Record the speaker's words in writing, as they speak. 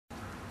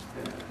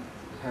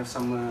have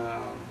some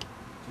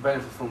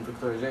benefit from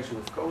vectorization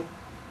of code.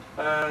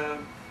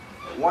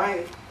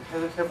 Why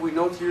have we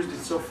not used it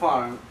so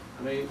far?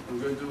 I mean, I'm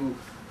going to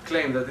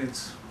claim that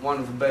it's one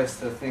of the best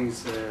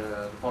things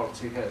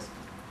powerpc has.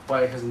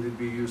 Why hasn't it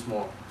been used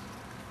more?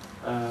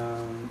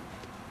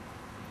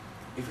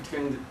 If it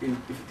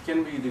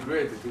can be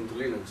integrated into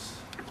Linux,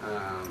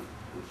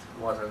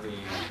 what are the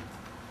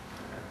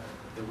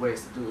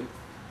ways to do it?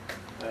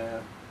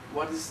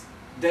 What is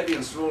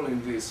Debian's role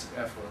in this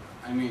effort?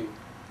 I mean,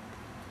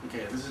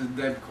 okay, this is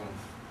DebConf,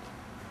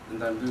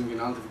 and I'm doing an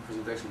Altivec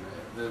presentation.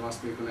 There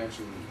must be a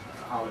connection.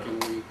 How can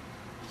we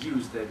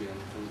use Debian,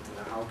 and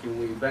how can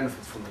we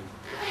benefit from it?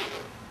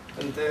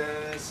 And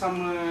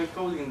some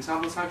coding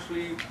examples.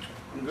 Actually,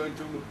 I'm going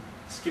to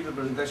skip the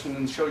presentation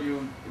and show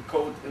you the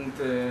code and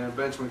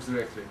benchmarks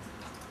directly.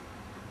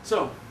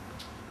 So,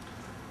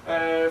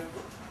 I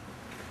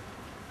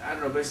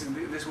don't know,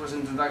 basically this was an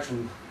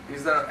introduction.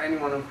 Is there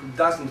anyone who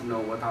doesn't know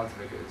what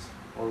Altivec is,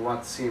 or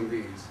what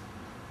CMD is?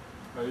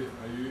 I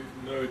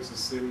know it's a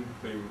sim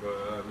thing, but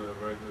I know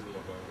very little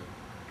about it.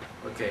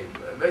 Okay,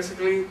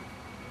 basically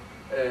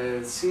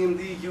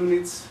CMD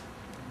units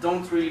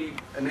don't really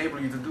enable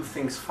you to do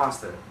things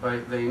faster,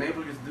 but they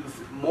enable you to do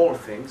more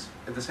things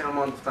at the same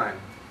amount of time.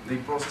 They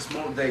process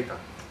more data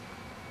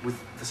with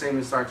the same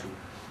instruction.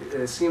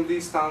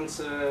 CMD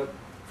stands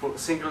for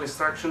single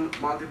instruction,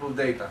 multiple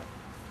data.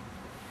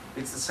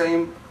 It's the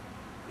same,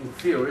 in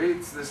theory,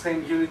 it's the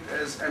same unit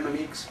as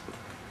MMX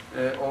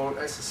or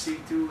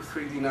SSC2,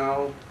 3D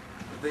Now.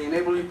 They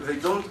enable you, they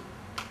don't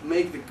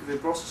make the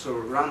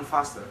processor run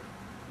faster,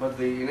 but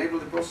they enable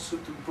the processor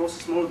to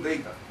process more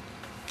data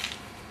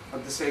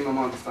at the same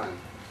amount of time.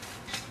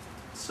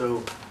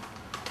 So,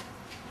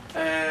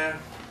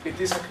 it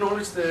is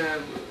acknowledged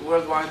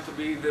worldwide to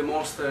be the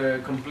most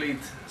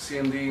complete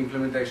CMD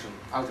implementation,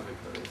 Altivec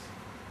that is.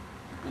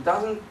 It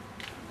doesn't,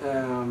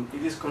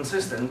 it is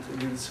consistent,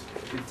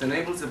 it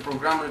enables the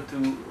programmer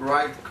to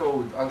write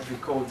code,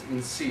 Altivec code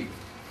in C,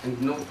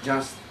 and not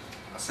just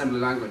assembly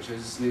language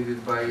as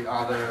needed by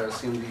other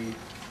CMD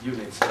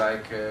units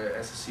like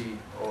SSC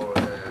or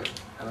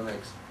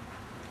MMX.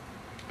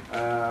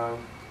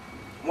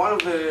 One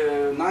of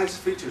the nice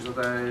features that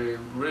I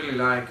really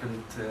like,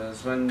 and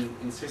Sven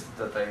insisted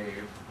that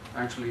I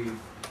actually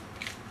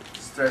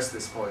stress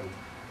this point,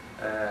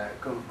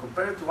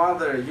 compared to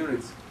other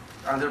units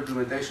under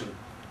implementation,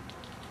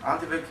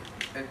 Altivec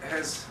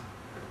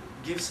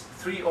gives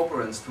 3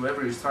 operands to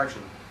every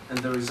instruction, and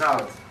the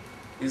result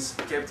is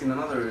kept in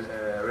another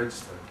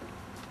register,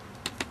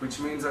 which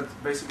means that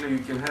basically you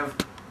can have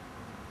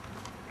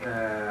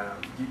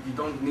you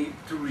don't need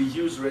to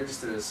reuse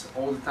registers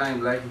all the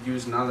time like you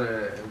use in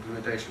other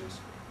implementations.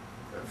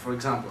 For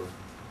example,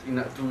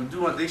 to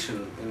do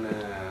addition in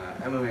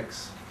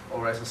MMX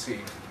or SSC,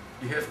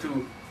 you have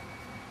to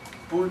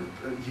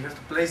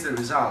place the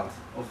result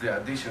of the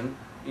addition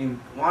in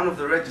one of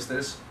the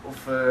registers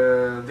of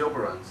the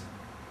operands,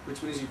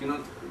 which means you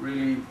cannot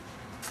really.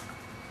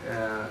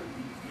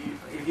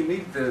 If you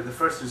need the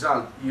first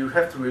result, you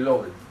have to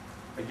reload it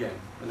again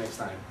the next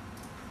time.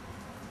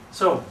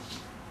 So,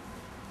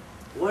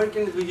 where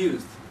can it be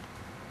used?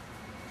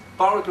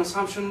 Power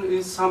consumption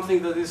is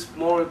something that is of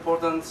more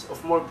importance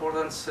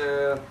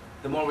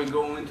the more we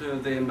go into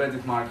the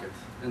embedded market.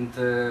 And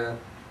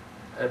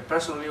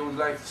personally, I would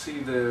like to see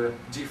the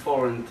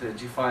G4 and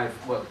G5,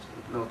 well,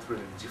 not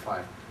really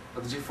G5,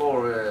 but the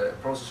G4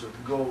 processor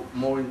to go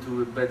more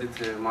into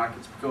embedded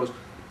markets, because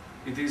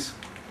it is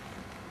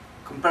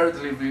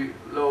comparatively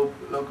low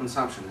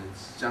consumption.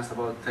 It's just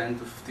about 10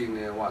 to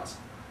 15 watts.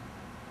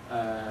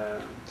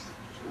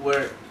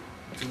 Where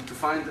to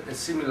find a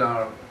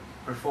similar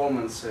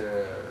performance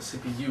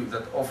CPU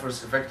that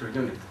offers a vector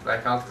unit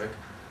like Altivec,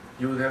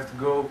 you would have to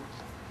go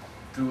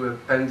to a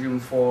Pentium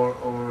 4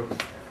 or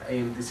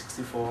AMD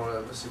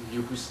 64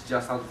 CPU, which is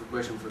just out of the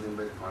question for the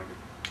embedded market.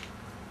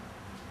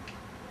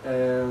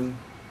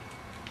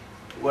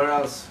 Where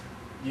else?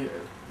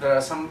 There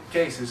are some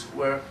cases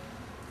where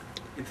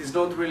it is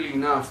not really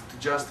enough to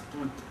just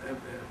put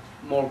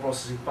more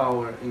processing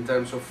power in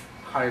terms of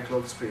higher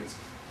clock speeds.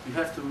 You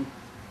have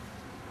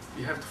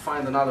to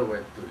find another way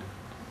to do it.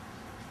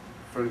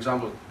 For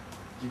example,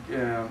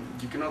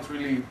 you cannot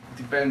really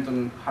depend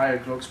on higher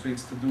clock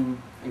speeds to do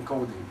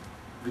encoding,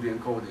 video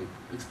encoding,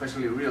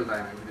 especially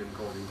real-time video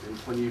encoding, and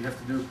when you have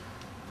to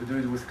do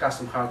it with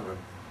custom hardware.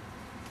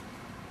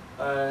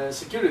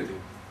 Security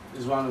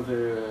is one of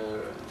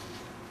the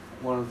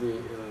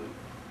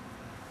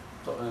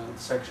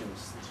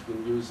sections that you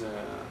can use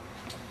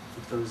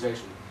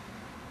vectorization.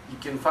 You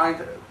can find.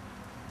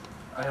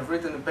 I have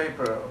written a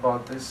paper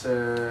about this.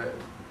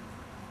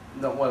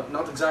 No, well,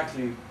 not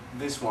exactly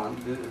this one,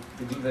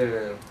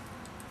 the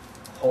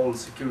whole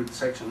security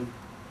section,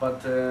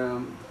 but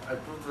I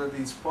proved that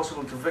it's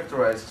possible to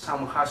vectorize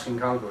some hashing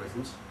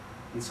algorithms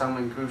and some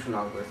encryption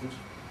algorithms.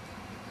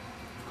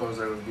 Of course,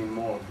 there have been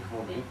more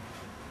before me,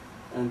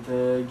 and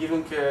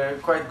giving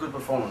quite good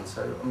performance.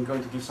 I'm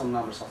going to give some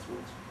numbers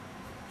afterwards.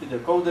 Video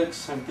codecs,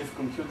 scientific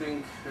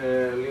computing,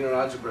 linear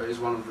algebra is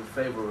one of the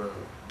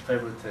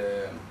favorite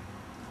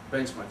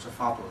benchmarks of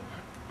Apple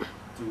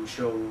to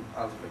show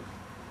Altivec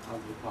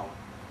power.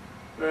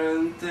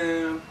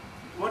 And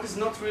what is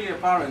not really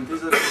apparent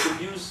is that you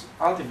can use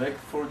Altivec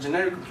for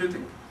generic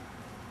computing.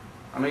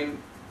 I mean,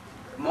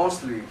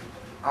 mostly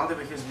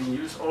Altivec has been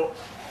used, or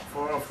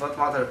for that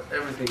matter,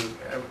 everything,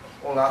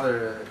 all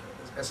other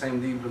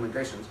SIMD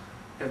implementations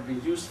have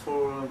been used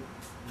for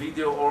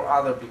video or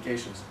other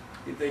applications.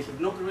 They have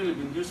not really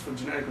been used for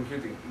generic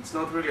computing. It's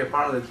not really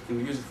apparent that you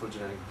can use it for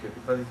generic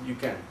computing, but you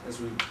can,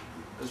 as we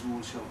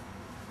will show.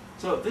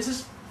 So this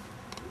is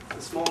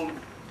a small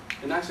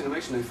nice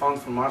animation I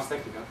found from Ars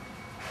Technica.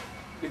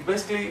 It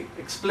basically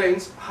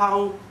explains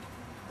how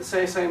the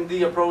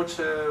SIMD approach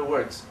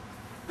works.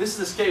 This is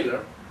the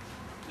scaler.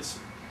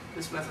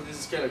 This method is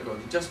a scalar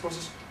code. It just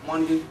processes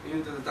one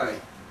unit at a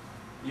time.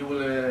 You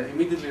will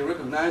immediately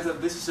recognize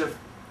that this is a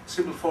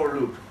simple for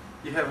loop.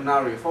 You have an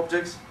array of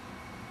objects,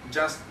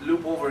 just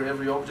loop over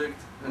every object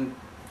and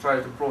try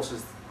to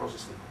process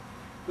it.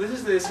 This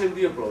is the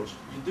SIMD approach.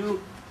 You do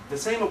the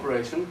same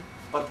operation,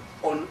 but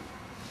on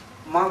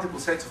multiple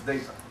sets of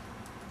data.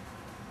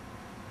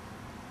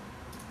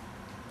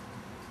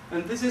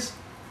 And this is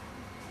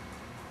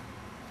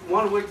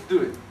one way to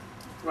do it.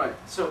 Right,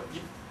 so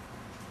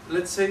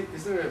let's say,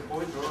 is there a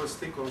pointer or a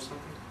stick or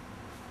something?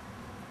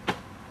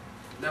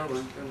 Never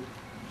mind,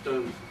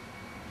 done.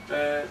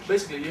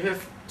 Basically, you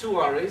have two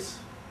arrays,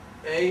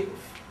 A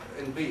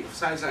and B, of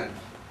size n,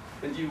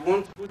 and you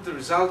want to put the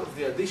result of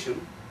the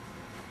addition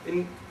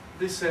in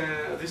this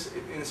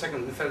in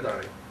the third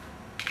array.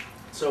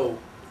 So,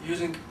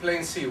 using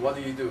plain C, what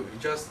do? You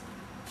just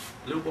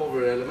loop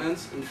over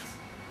elements and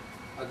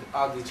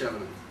add each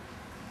element.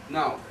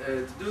 Now,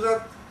 to do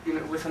that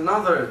with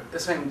another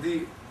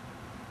SIMD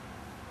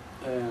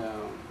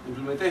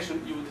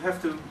implementation, you would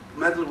have to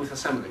meddle with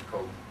assembly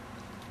code.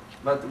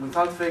 But with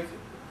Altivec,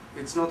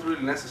 it's not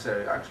really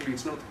necessary. Actually,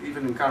 it's not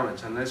even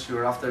encouraged unless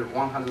you're after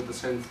 100%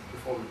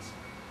 performance.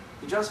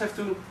 You just have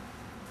to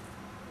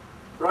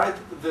write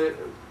the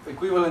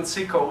equivalent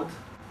C code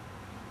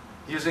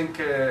using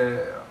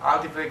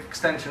Altivec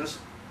extensions,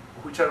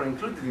 which are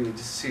included in the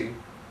GCC,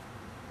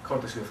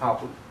 courtesy of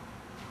Apple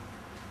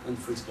and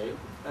Freescale.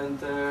 And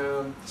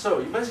so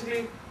you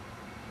basically,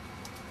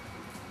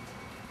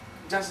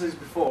 just as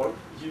before,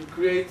 you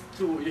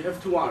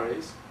have two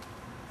arrays,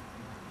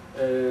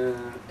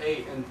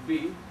 A and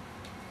B,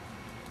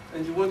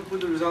 and you want to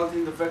put the result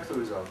in the vector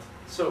result.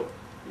 So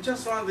you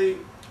just run the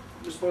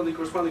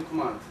corresponding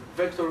command,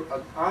 vector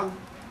add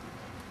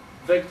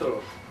vector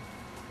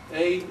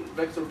A,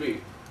 vector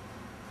B,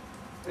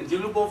 and you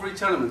loop over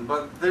each element.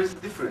 But there's a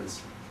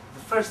difference.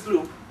 The first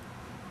loop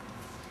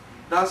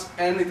does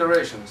n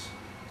iterations.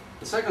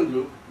 The second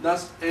loop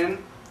does n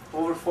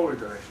over 4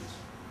 iterations.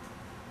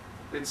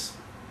 It's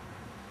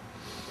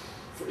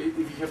if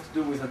you have to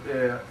do with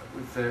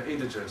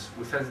integers,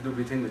 with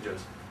 32-bit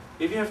integers.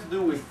 If you have to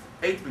do with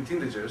 8-bit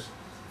integers,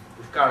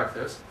 with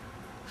characters,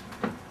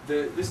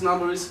 this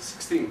number is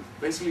 16.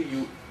 Basically,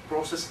 you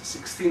process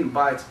 16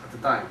 bytes at a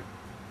time,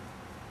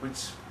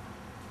 which,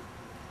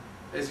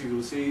 as you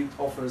will see,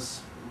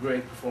 offers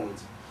great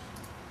performance.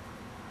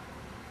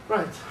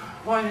 Right.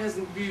 Why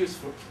hasn't it been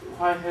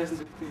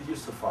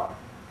used so far?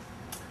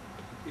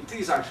 It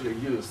is actually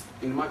used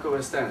in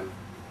macOS 10.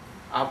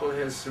 Apple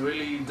has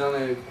really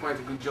done quite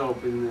a good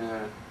job in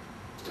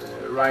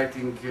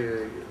writing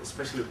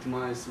specially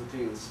optimized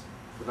routines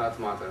for that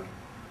matter.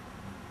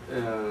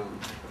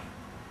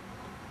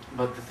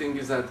 But the thing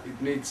is that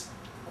it needs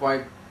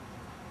quite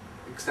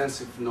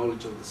extensive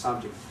knowledge of the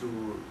subject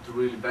to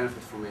really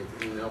benefit from it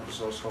in the open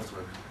source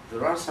software.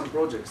 There are some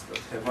projects that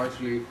have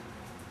actually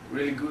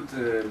really good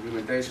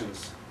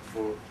implementations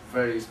for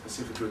very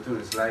specific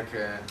routines, like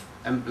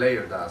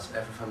mPlayer does,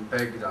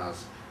 FFmpeg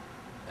does,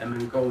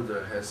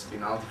 mencoder has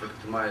been Altivec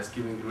optimized,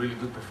 giving really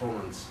good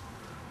performance.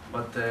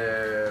 But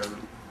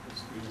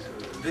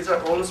these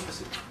are all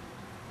specific.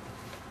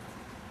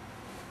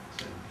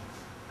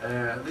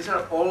 These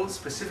are all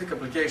specific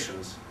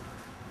applications.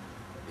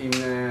 In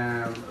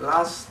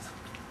last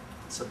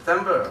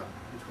September,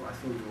 I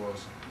think it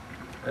was,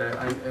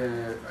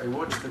 I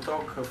watched the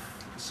talk of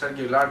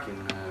Sergey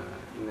Larkin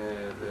in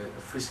the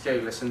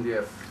Freescale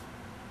SNDF.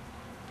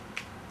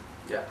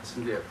 Yeah,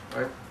 SNDF,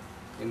 right?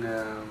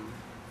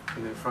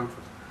 In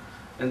Frankfurt.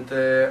 And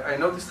I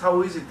noticed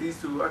how easy it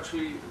is to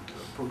actually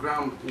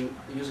program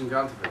using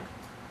Altivec.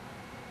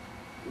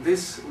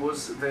 This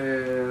was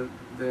the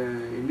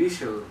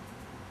initial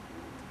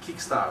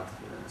kickstart,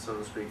 so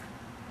to speak,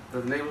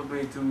 that enabled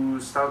me to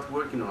start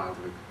working on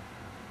Altivec.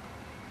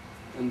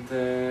 And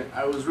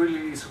I was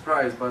really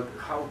surprised by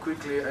how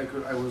quickly I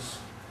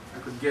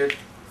could get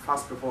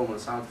fast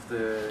performance out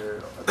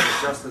of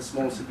just a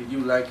small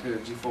CPU like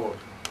G4,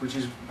 which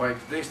is, by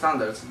today's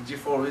standards,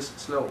 G4 is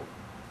slow.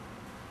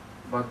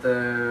 But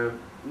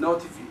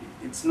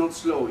it's not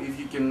slow if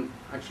you can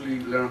actually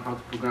learn how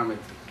to program it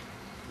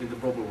in the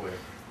proper way.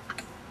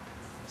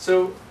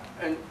 So,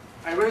 and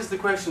I raised the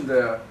question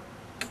there,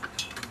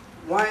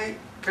 why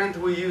can't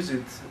we use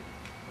it?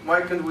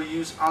 Why can't we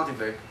use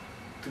Altivec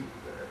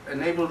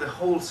enable the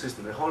whole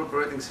system, the whole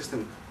operating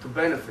system, to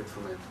benefit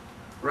from it.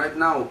 Right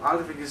now,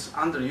 Altivec is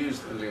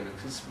underused in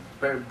Linux. It's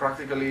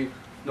practically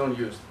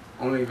non-used,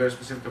 only in very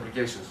specific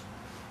applications.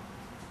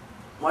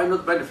 Why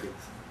not benefit?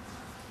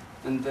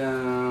 And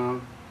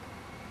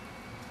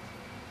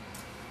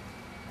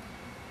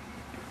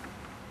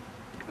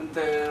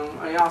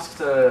I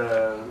asked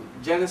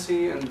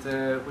Genesee,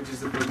 which is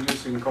the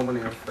producing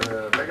company of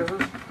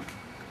Pegasus,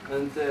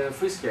 and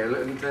Freescale,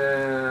 and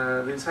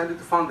they decided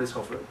to fund this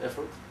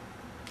effort.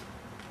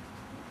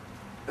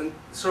 And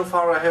so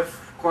far I have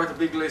quite a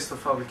big list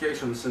of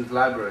applications and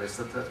libraries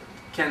that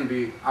can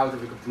be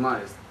Altivec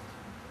optimized.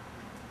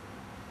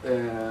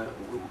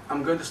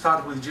 I'm going to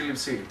start with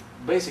glibc.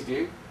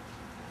 Basically,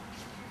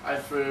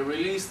 I've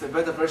released a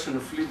beta version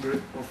of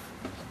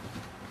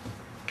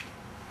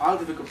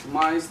Altivec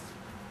optimized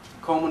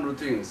common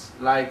routines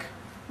like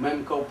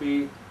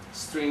memcopy,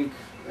 string,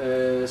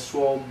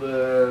 swap,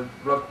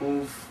 block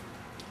move,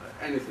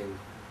 anything.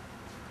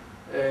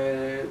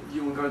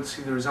 You are going to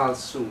see the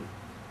results soon.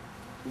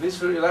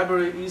 This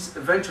library is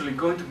eventually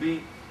going to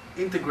be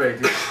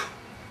integrated,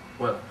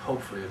 well,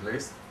 hopefully at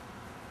least,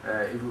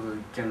 if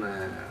we can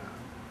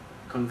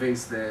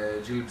convince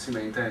the glibc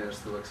maintainers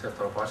to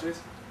accept our patches,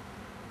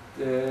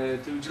 to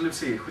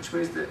glibc, which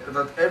means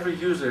that every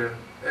user,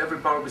 every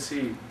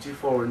PowerPC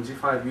G4 and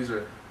G5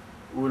 user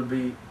will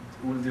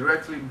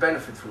directly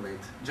benefit from it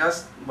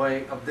just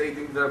by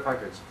updating their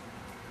package.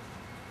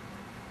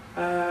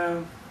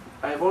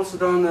 I've also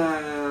done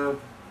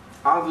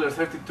Adler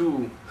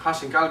 32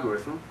 hashing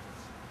algorithm,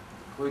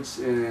 which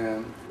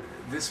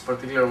this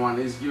particular one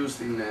is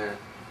used in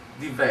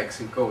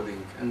DVEX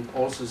encoding and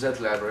also Z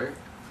library.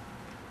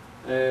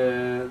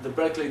 The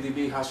Berkeley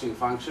DB hashing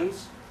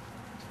functions,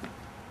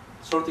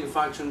 sorting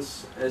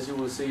functions, as you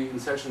will see,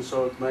 insertion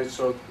sort, merge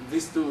sort.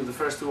 These two, the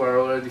first two, are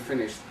already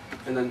finished,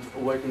 and I'm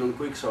working on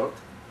quick sort.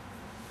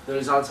 The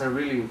results are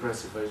really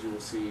impressive, as you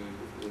will see,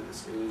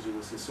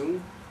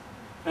 soon.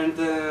 And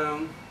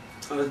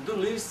on the to-do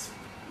list,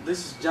 this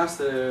is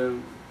just a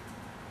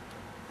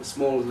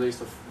small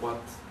list of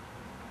what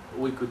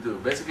we could do.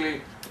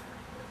 Basically,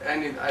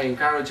 I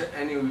encourage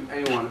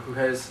anyone who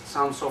has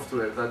some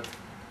software that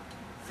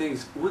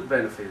thinks would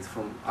benefit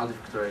from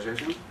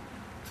Altivec,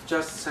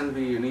 just send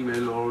me an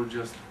email or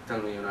just tell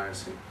me an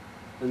IRC.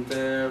 And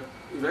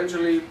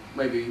eventually,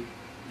 maybe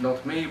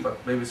not me,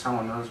 but maybe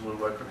someone else will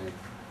work on it.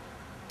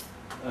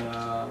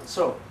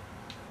 So,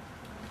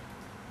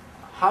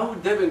 how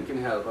Debian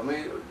can help? I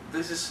mean,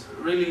 this is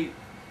really,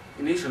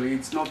 initially,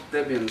 it's not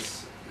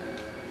Debian's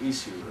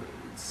issue.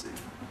 It's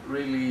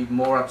really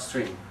more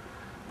upstream.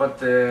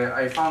 But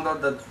I found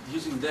out that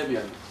using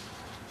Debian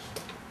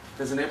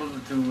has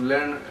enabled to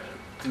learn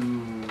to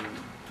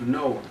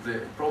know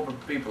the proper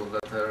people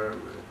that are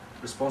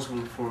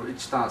responsible for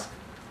each task.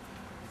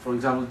 For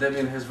example,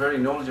 Debian has very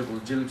knowledgeable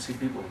glibc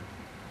people,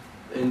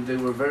 and they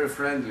were very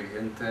friendly.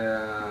 And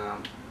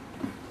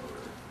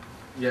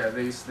yeah,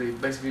 they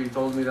basically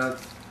told me that,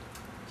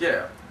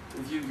 yeah,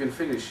 if you can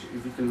finish,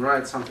 if you can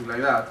write something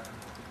like that,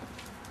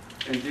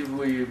 and if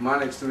we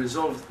manage to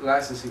resolve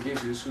licensing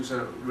issues, which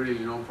are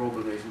really no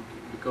problem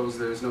because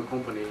there is no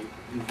company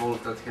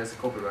involved that has the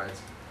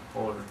copyrights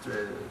or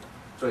the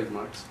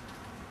trademarks,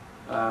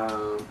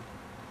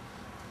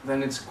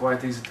 then it's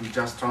quite easy to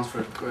just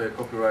transfer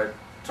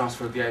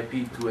transfer the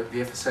IP to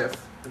the FSF,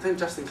 and then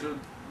just include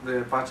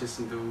the patches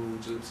into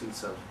glibc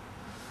itself.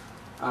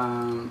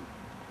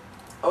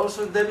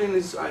 Also, Debian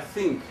is, I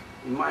think,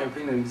 in my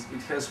opinion,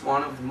 it has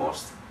one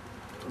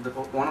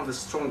of the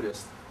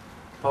strongest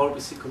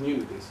PowerPC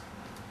communities.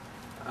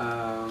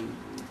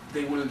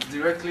 They will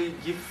directly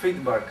give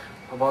feedback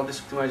about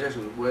this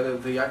optimization, whether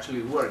they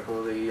actually work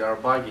or they are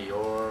buggy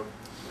or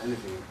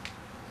anything.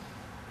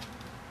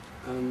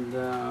 And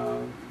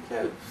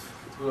yeah, it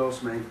will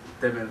also make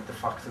Debian de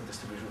facto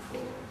distribution for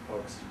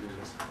PowerPC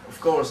users. Of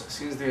course,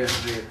 since the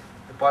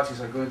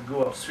patches are going to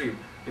go upstream,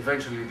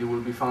 eventually they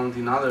will be found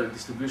in other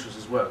distributions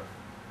as well.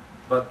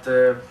 But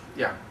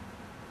yeah,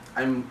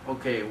 I'm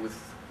okay with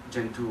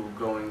Gen 2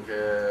 going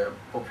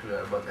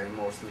popular, but I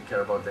mostly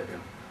care about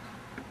Debian.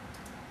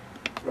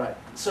 Right,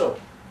 so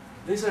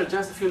these are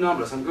just a few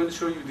numbers. I'm going to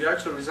show you the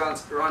actual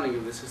results running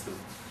in the system.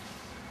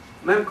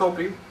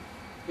 memcopy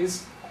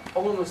is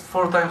almost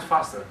 4 times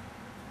faster.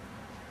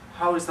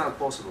 How is that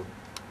possible?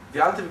 The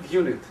Altivec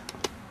unit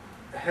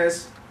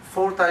has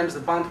 4 times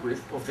the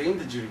bandwidth of the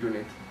integer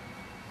unit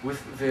with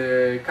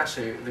the cache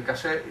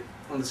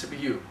on the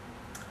CPU,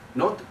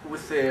 not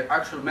with the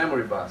actual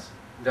memory bus.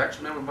 The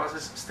actual memory bus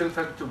is still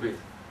 32-bit.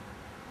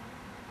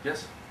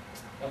 Yes?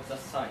 What's the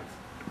size?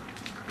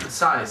 The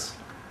size.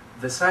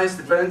 The size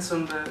depends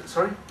on the,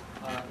 sorry?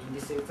 In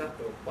this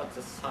example, what's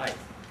the size?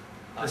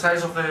 The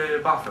size of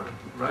the buffer,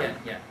 right?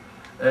 Yeah,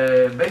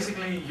 yeah.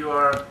 Basically, you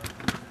are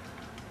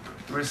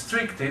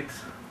restricted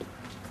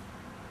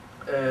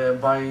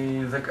by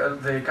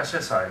the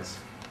cache size.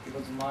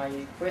 Because my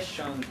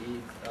question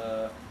is,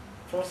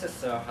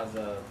 processor has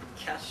a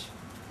cache,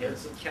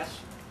 Yes. cache,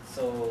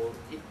 so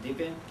it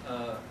depends.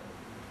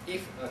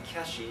 If a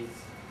cache is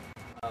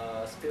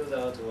spilled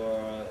out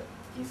or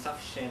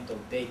insufficient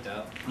of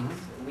data,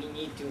 we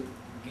need to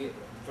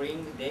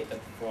bring data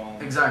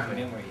from Exactly.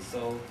 memory.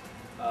 So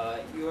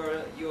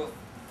you're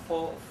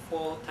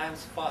four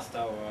times faster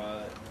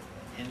or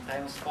n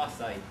times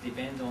faster. It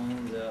depends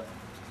on the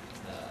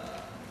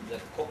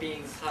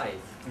copying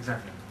size.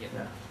 Exactly. Yeah.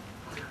 Yeah.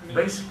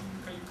 Maybe Basic.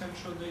 you can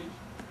show the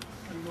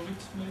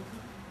algorithm later?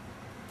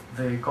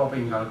 The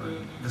copying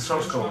algorithm, the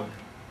source code. benchmark.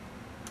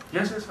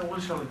 Yes, yes, I will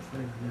show it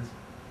later. Yes.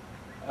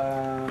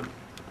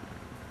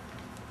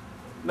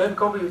 Mem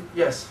copy.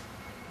 Yes.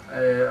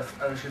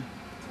 I should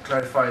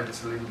clarify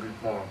this a little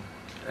bit more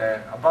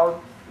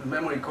about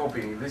memory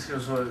copying. This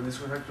was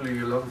actually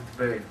a lot of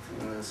debate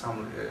in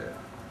some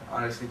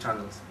RSC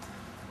channels.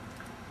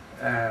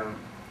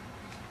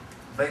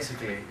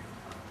 Basically,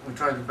 we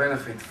try to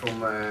benefit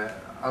from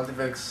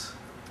Altivec's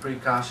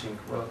pre-caching,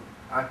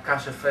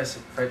 cache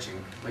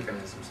fetching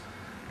mechanisms.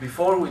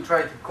 Before we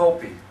try to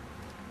copy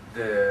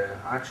the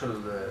actual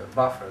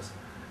buffers,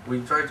 we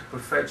try to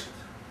prefetch it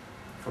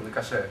from the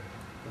cache.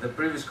 The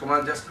previous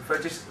command just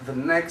prefetches the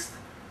next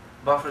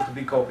buffer to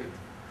be copied.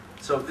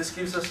 So this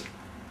gives us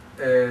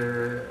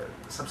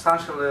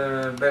substantial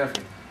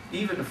benefit.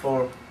 Even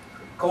for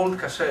cold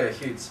cache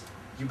hits,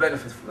 you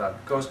benefit from that,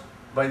 because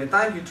by the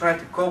time you try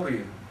to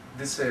copy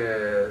this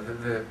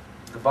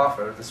the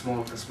buffer, the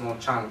small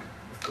chunk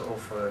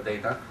of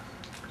data,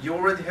 you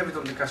already have it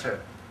on the cache.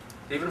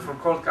 Even for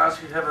cold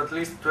cache, you have at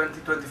least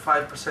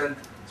 20-25%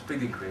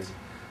 speed increase.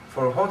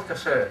 For hot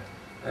cache,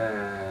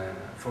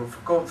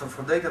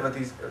 for data that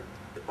is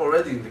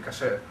already in the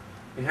cache,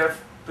 we have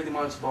pretty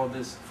much about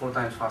this 4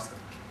 times faster.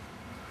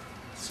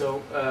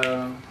 So,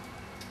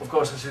 of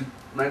course, I should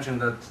mention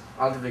that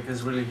Altivec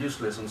is really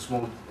useless on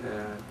small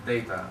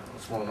data,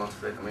 small amounts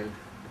of data. I mean,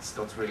 it's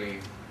not really.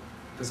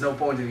 There's no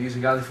point in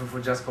using Altivec for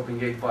just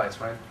copying 8 bytes,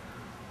 right?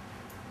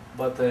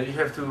 But you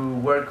have to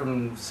work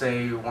on,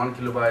 say, 1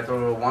 kilobyte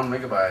or 1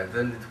 megabyte.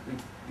 Then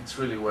it's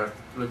really worth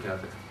looking at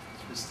it.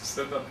 Is the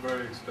setup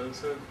very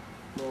expensive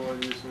for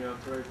using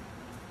Altivec?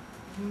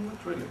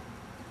 Not really.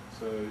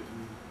 So,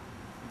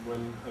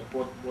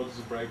 what is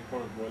the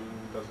breakpoint? When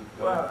does it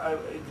go? Well,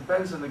 it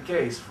depends on the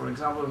case. For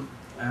example,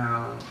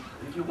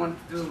 if you want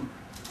to do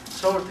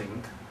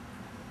sorting,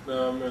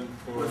 No, I meant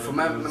for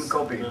mem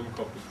copy.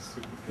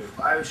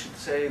 I should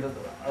say that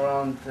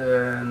around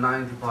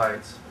 90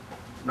 bytes,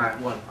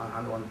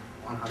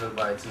 100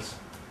 bytes is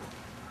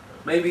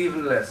maybe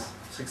even less.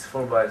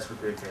 64 bytes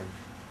would be okay.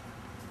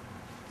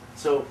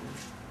 So,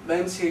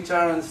 then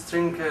CHR and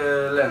string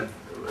length.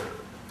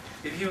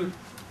 If you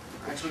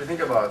actually think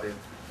about it,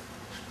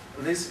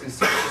 these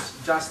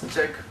instructions just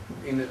check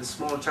in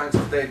small chunks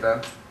of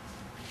data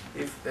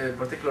if a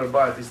particular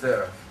byte is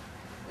there.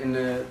 In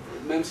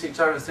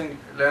memcchar and string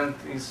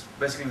length is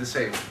basically the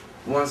same.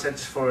 One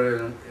searches for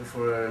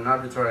an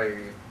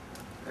arbitrary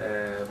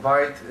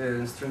byte,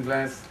 and string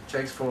length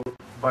checks for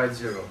byte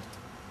 0.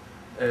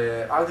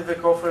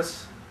 Altivec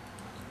offers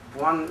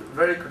one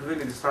very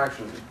convenient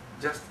instruction. It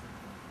just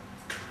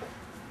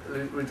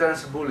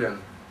returns a boolean.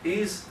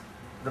 Is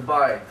the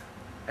byte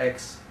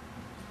x?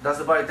 Does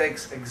the byte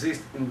x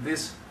exist in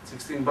this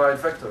 16-byte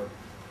vector?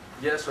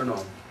 Yes or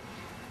no?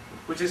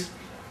 Which is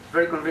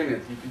very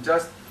convenient. You can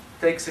just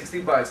take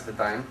 16 bytes at a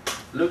time,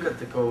 look at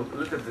the code,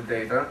 look at the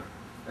data,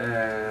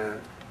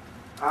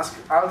 ask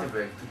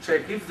Altivec to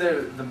check if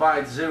the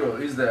byte 0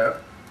 is there,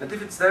 and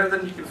if it's there,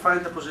 then you can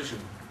find the position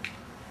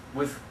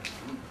with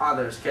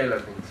other scalar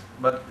things.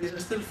 But this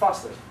is still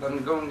faster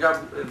than going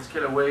up the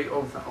scalar way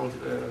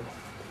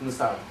in the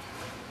start.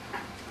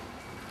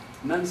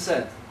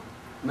 Memset.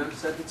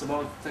 Memset, it's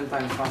about 10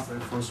 times faster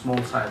for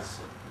small size.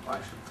 I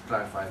should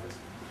clarify this.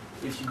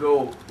 If you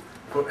go,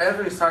 for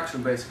every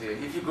instruction basically,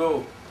 if you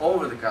go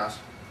over the cache,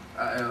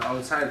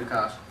 outside the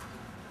cache,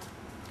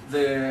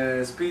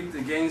 the speed,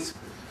 the gains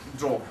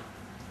drop,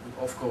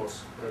 of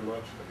course. Very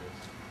much, I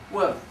guess.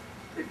 Well,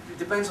 it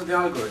depends on the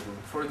algorithm.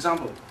 For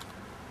example,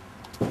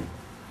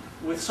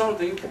 with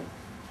sorting,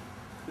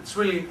 it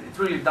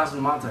really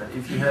doesn't matter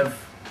if you have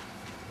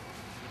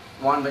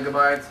 1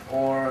 megabyte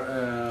or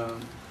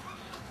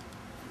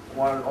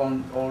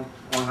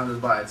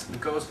 100 bytes,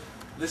 because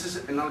this is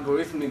an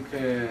algorithmic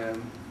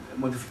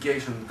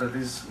modification that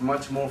is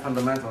much more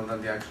fundamental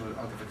than the actual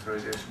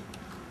artifactorization.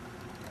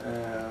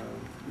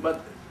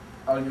 But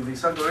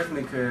this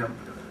algorithmic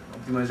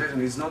optimization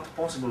is not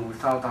possible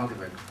without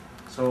Altivec.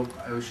 So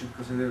I should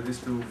consider these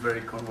two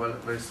very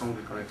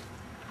strongly connected.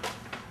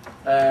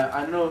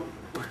 I don't know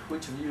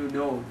which of you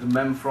know the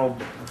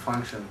memfrog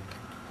function.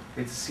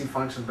 It's a C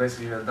function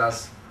basically that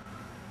does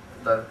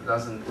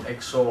an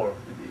XOR.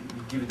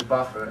 You give it a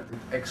buffer,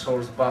 it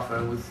XORs the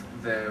buffer with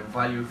the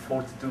value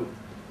 42.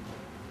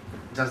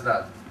 Just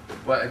that.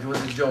 Well, it was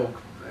a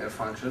joke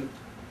function,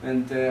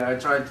 and I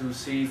tried to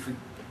see if it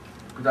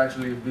could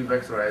actually be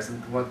vectorized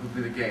and what would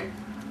be the gain.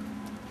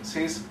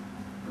 Since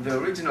the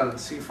original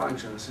C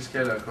function, C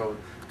scalar code,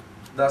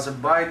 does a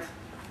byte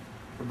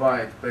per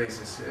byte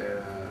basis.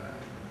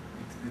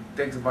 It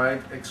takes a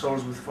byte,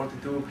 XORs with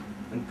 42,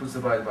 and puts the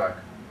byte back.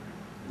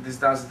 This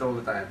does it all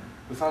the time.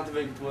 With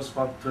Altivec, it was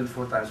about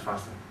 24 times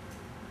faster.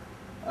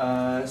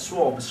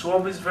 Swap.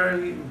 Swap is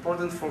very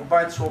important for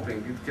byte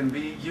swapping. It can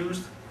be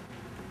used,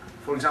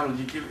 for example,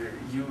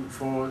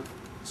 for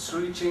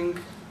switching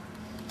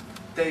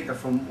data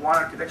from one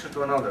architecture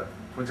to another.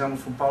 For example,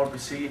 from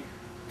PowerPC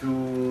to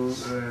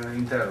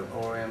Intel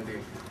or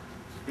AMD.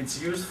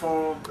 It's used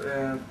for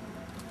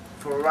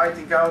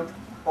writing out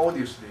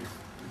audio streams.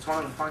 It's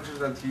one of the functions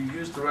that you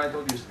use to write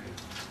audio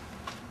streams.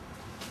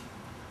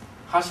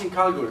 Hashing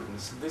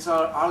algorithms. These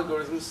are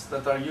algorithms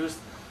that are used.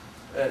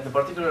 The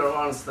particular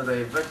ones that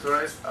I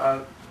vectorized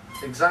are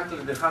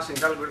exactly the hashing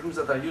algorithms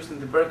that are used in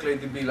the Berkeley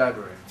DB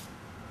library.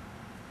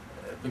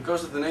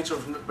 Because of the nature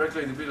of the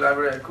Berkeley DB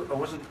library, I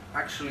wasn't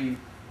actually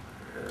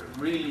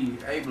really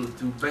able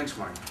to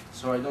benchmark.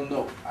 So I don't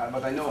know,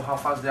 but I know how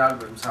fast the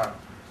algorithms are.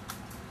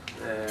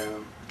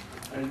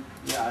 And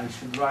yeah, I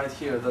should write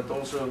here that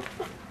also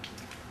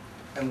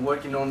I'm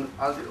working on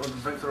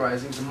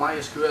vectorizing the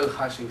MySQL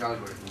hashing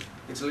algorithm.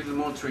 It's a little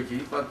more tricky,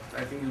 but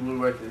I think it will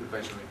work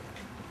eventually.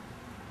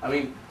 I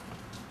mean,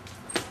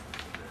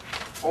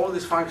 all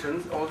these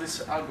functions, all these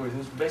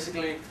algorithms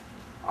basically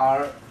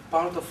are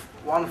part of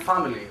one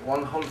family,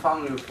 one whole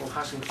family of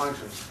hashing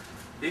functions.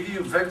 If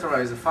you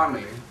vectorize a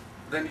family,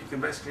 then you can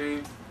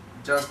basically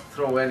just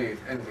throw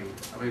anything.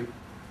 I mean,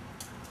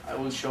 I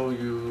will show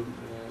you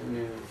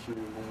in a few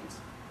moments.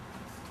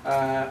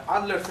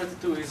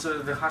 Adler32 is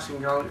the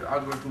hashing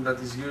algorithm that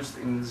is used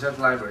in Z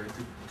library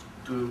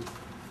to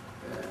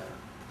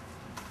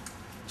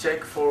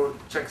check for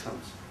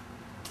checksums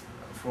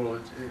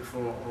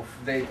of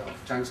data,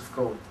 of chunks of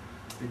code.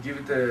 You give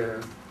it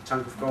a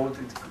chunk of code,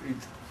 it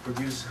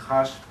produces a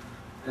hash,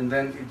 and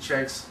then it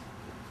checks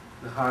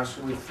the hash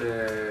with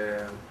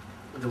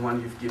the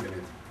one you've given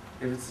it.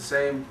 If it's the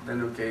same,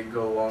 then okay,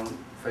 go on,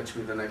 fetch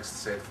me the next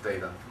set of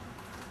data.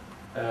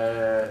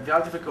 The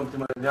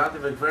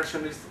Altivec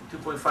version is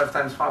 2.5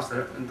 times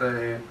faster, and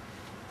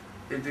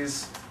it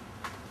is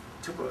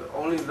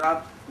only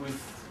that with,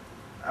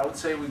 I would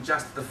say, with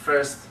just the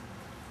first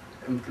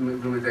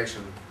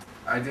implementation.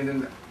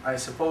 I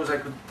suppose I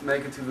could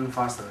make it even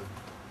faster,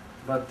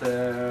 but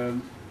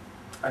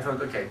I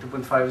thought, okay,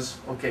 2.5 is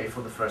okay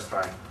for the first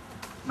try.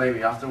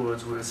 Maybe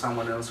afterwards,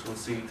 someone else will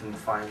see it and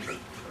find that,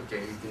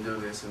 okay, you can do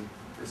this, and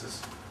this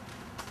is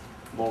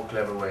a more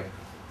clever way.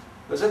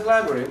 The Z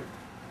library,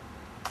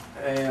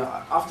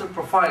 after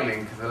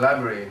profiling the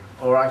library,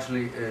 or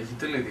actually a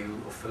utility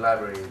of the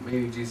library,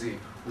 meaning gzip,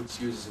 which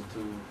uses it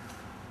to,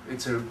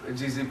 it's a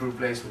gzip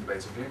replacement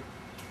basically.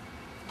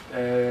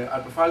 I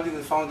profiled it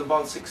and found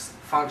about 6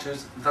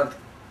 functions that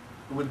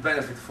would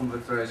benefit from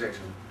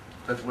vectorization,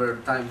 that were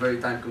very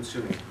time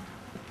consuming.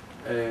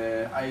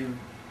 I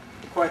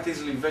quite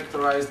easily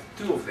vectorized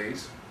 2 of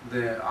these,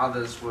 the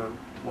others were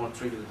more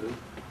tricky to do.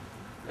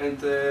 And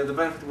the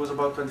benefit was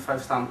about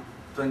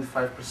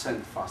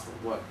 25% faster.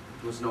 Well,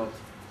 it was not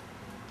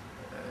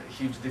a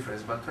huge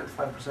difference, but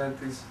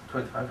 25% is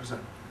 25%.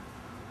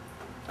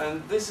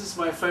 And this is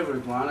my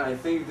favorite one. I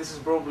think this is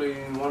probably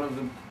one of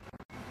the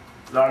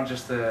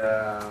largest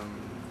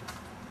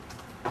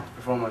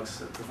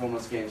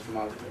performance gains from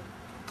Altivec.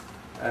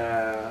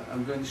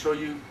 I'm going to show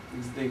you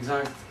the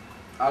exact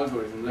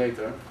algorithm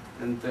later,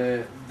 and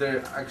the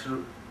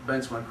actual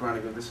benchmark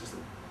running on the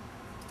system.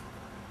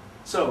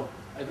 So,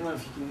 I don't know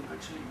if you can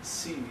actually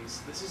see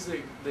this. This is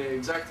the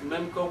exact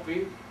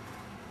memcopy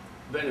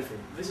benefit.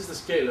 This is the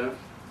scalar.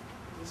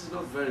 This is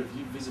not very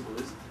visible,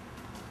 is it?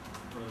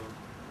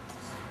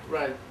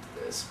 Right.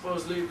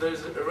 Supposedly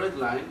there's a red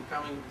line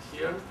coming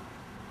here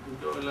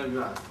and going like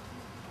that.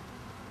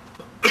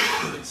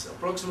 It's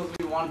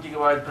approximately 1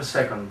 gigabyte per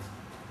second,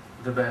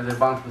 the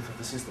bandwidth of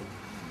the system.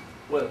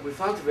 Well, with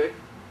Altivec,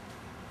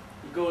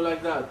 you go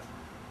like that.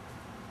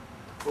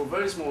 For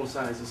very small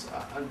sizes,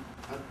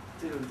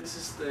 until this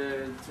is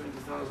the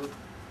 20,000,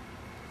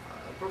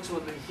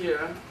 approximately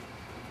here,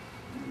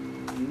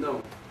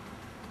 no.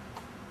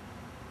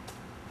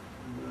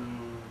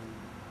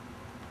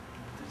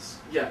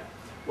 Yeah,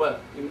 well,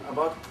 in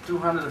about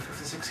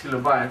 256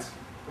 kilobytes,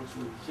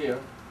 approximately here,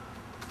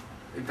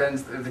 it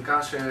ends, the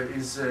cache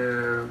is,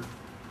 the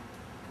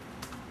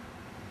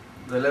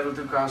level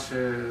 2 cache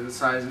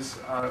sizes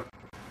are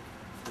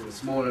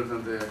smaller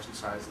than the actual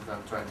size that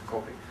I'm trying to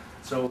copy.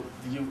 So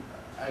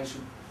I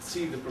should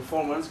see the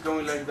performance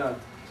going like that,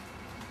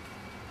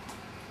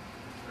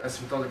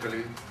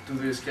 asymptotically to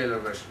the scalar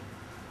version.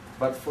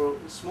 But for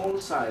small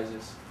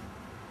sizes,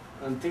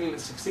 until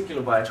 16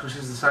 kilobytes, which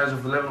is the size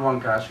of the level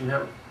 1 cache, you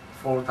have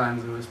 4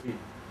 times the speed.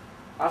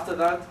 After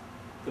that,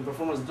 the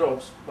performance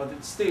drops, but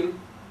it's still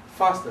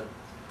faster.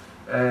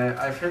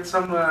 I've had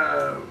some,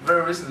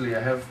 very recently, I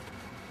have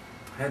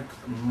had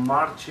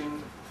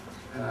Marcin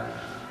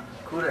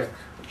Kurek,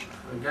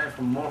 a guy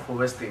from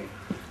MorphoOS team,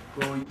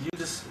 who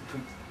uses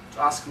to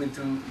ask me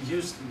to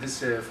use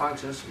these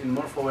functions in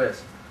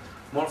MorphoOS.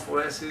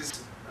 MorphoOS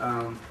is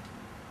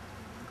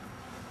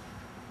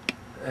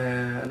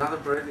another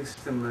operating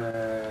system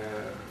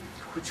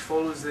which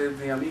follows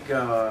the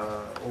Amiga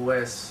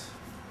OS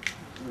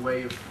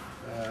way of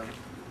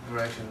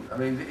direction. I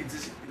mean, it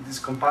is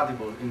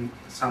compatible in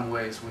some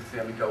ways with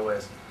the Amiga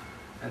OS,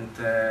 and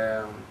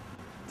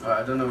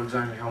I don't know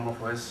exactly how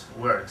MorphOS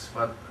works,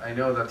 but I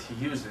know that he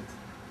used it.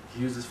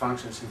 He used this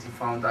function since he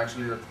found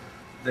actually that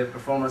the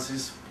performance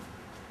is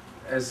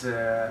as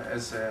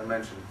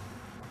mentioned.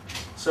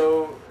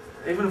 So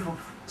even for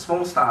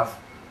small stuff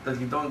that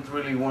you don't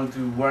really want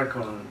to work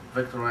on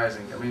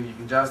vectorizing, I mean,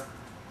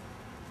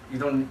 you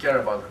don't care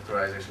about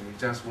vectorization, you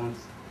just want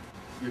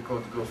your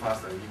code to go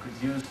faster. You could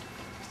use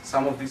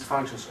some of these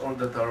functions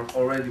that are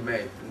already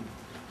made and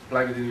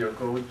plug it in your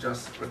code,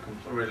 just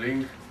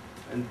relink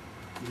and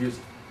use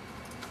it.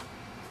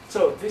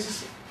 So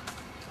this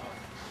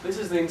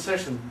is the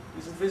insertion.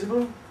 Is it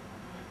visible?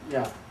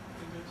 Yeah.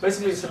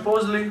 Basically,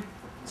 supposedly,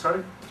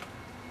 sorry?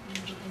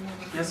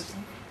 Yes?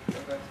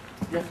 Okay.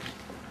 Yeah.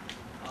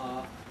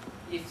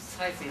 If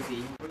size is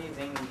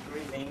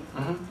increasing,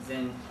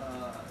 then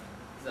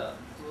the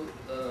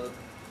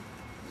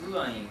blue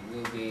line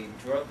will be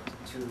dropped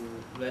to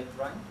red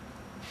line?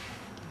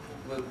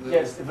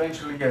 Yes,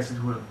 eventually, yes,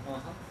 it will.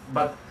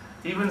 But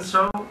even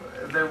so,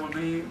 there will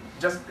be,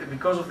 just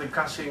because of the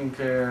caching,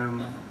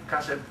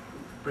 cache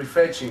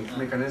prefetching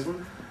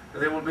mechanism,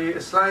 there will be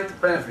a slight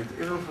benefit,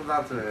 even for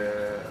that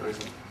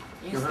reason.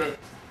 Instead,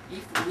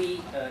 if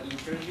we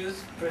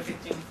introduce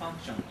prefetching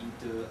function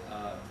into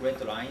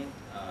red line,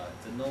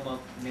 the normal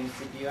main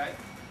CPI,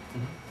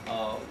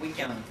 we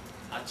can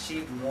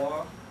achieve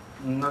more.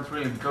 Not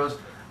really, because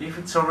if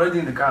it's already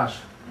in the cache,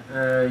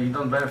 you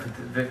don't benefit.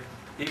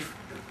 If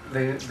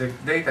the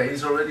data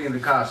is already in the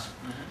cache,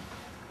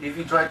 if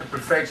you try to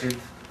prefetch it,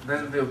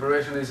 then the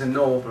operation is a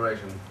no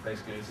operation,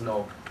 basically, it's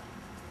no.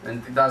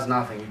 And it does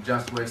nothing, you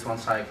just waste one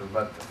cycle.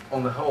 But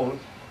on the whole,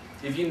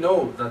 if you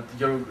know that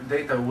your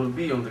data will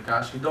be on the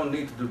cache, you don't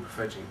need to do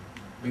prefetching.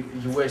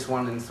 You waste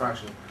one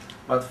instruction.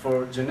 But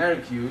for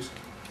generic use,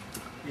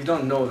 you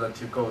don't know that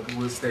your code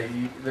will stay.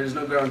 There is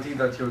no guarantee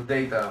that your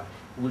data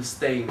will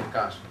stay in the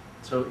cache.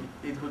 So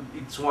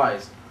it's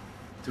wise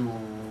to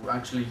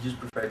actually use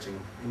prefetching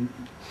in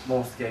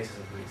most cases,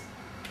 at least.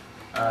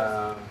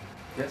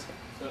 Yes.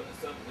 So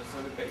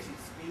the basic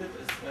speedup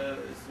is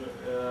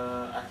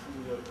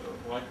actually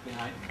right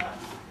behind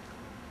cache.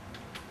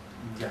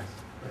 Yes,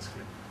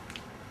 basically.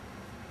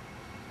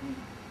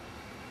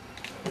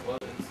 Well,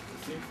 it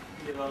seems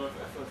to be a lot of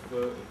effort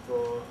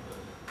for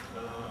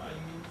I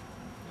mean,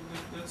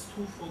 that's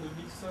true for the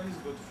big size,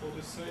 but for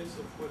the size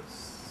of what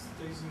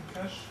stays in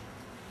cache,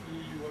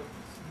 you have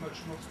much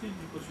more speed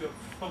because you have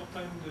 4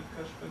 times the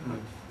cache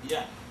bandwidth.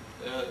 Yeah,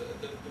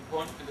 the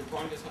point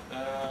is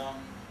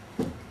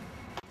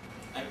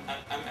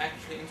I'm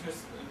actually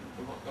interested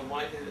in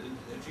why the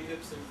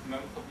glibs and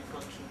memcopy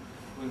function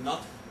will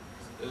not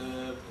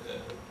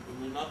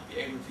be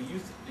able to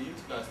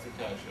utilize the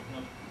cache.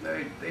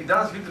 It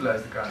does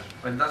utilize the cache,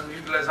 but it doesn't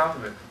utilize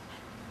Altivec.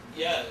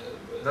 Yeah.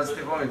 That's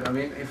the point. I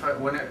mean,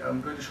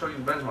 I'm going to show you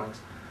benchmarks.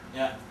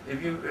 Yeah.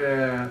 If you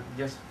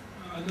yes.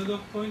 Another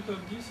point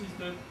of this is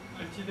that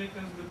Altivec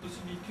has the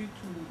possibility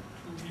to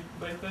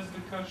bypass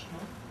the cache, no?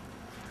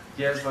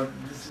 Yes, but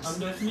this is.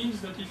 And that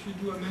means that if you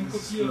do a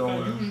memcopy of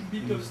a huge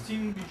bit of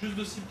string with just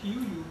the CPU,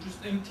 you just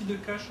empty the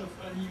cache of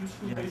any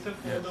useful data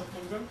for other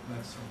programs.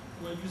 That's true.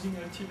 While using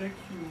Altivec,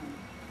 you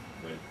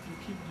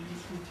keep the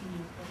useful thing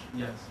in cache.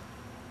 Yes.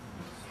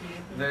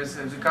 There's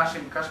the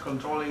cache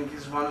controlling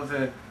is one of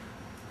the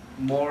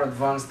more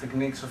advanced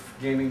techniques of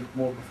gaining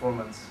more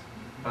performance,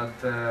 but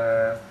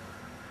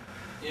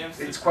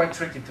it's quite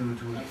tricky to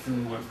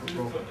work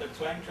for.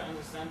 Trying to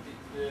understand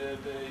the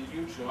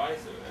huge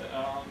rise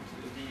around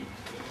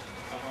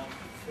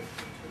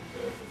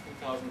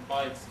 15,000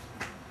 bytes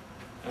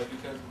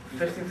because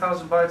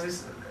 15,000 bytes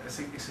is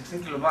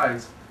 16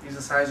 kilobytes is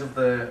the size of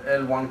the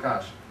L1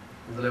 cache,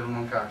 the level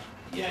 1 cache.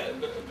 Yeah,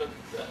 but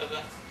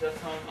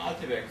that's not an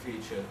Altivec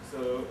feature.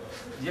 So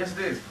yes,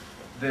 it is.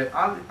 The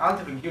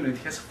Altivec unit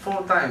has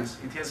 4 times.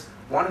 It has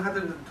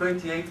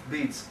 128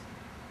 bits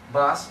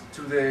bus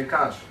to the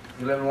cache,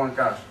 the level 1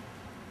 cache.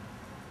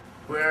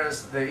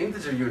 Whereas the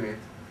integer unit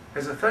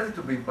has a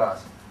 32-bit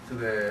bus to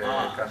the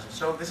cache.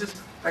 So this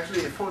is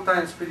actually a 4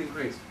 times speed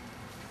increase.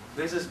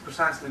 This is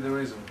precisely the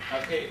reason.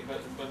 Okay,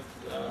 but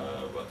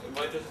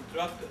why does it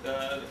drop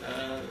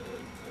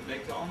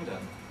later on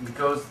then?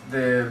 Because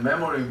the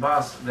memory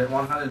bus, the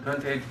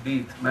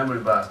 128-bit memory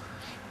bus,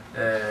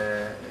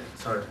 the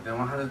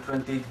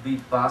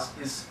 128-bit bus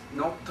is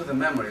not to the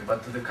memory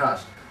but to the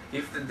cache.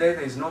 If the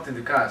data is not in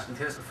the cache, it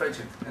has to fetch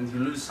it, and you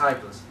lose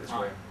cycles this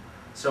way.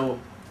 So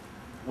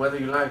whether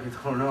you like it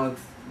or not,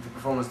 the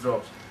performance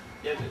drops.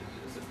 Yeah,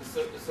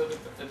 so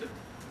the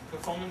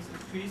performance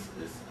increase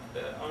is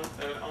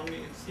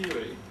only in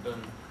theory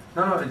then?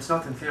 No, it's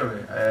not in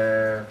theory.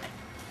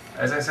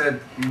 As I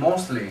said,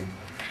 most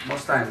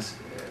times,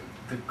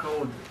 the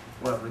code,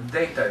 well, the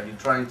data you're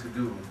trying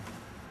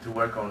to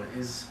work on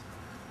is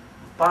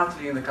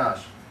partly in the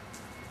cache,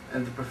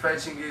 and the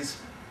prefetching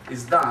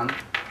is done,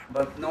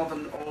 but not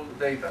on all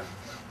data.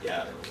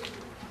 Yeah,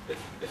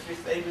 if we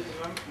stay with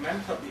the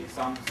memcopy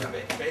example, so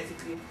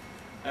basically,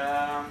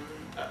 I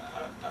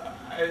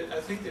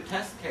think the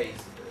test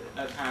case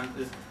at hand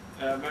is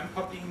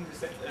memcopying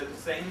the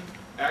same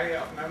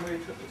area of memory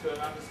to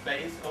another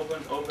space over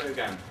and over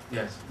again.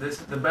 Yes,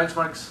 the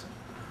benchmarks.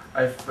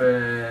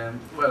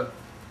 Well,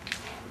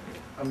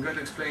 I'm going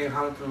to explain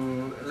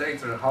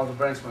later how the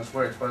benchmarks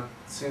works. But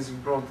since you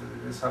brought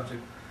the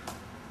subject,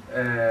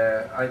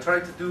 I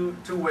tried to do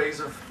two ways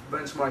of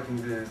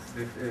benchmarking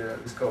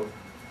this code.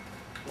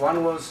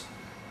 One was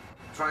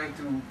trying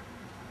to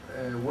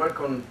work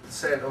on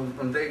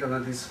data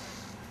that is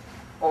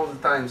all the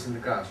times in the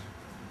cache.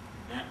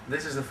 Yeah.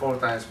 This is the 4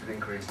 times speed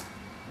increase.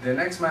 The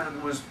next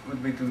method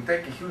would be to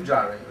take a huge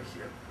array,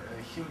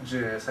 a huge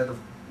set of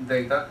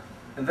data,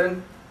 and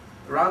then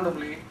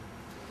randomly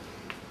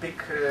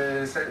pick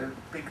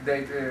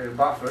data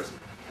buffers,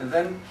 and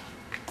then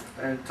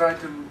try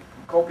to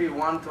copy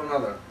one to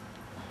another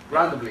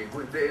randomly.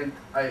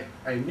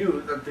 I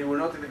knew that they were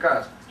not in the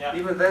cache. Yeah.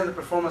 Even then, the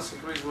performance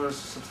increase was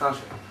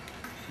substantial,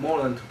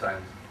 more than 2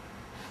 times.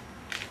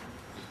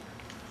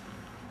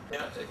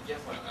 Yeah, yes,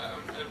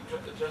 I'm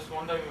just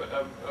wondering,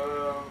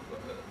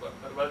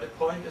 well, the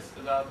point is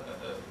that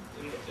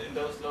in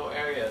those low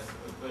areas,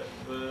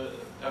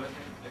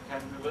 everything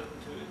can be written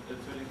to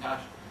the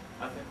cache.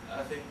 I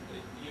think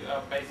you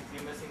are basically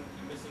missing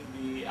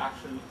the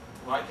actual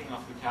writing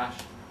of the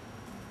cache.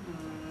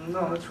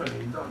 No, not really.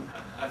 You don't.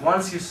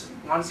 Once you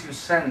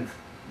send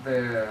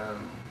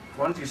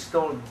once you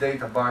store the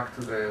data back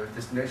to the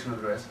destination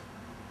address,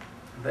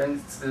 then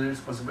it's the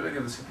responsibility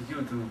of the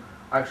CPU to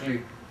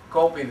actually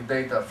copy the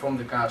data from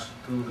the cache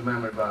to the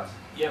memory bus.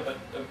 Yeah, but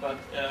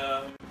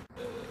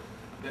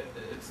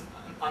it's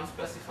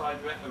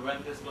unspecified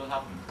when this will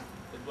happen.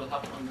 It will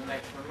happen on the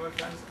next memory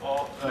transfer,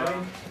 or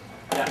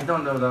yeah. I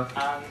don't know that.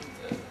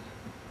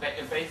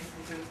 And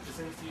basically,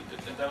 since you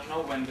don't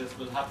know when this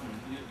will happen,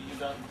 you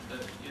don't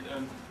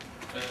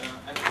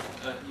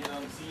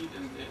see it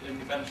in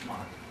the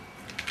benchmark.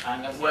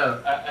 And as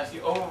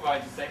you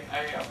override the same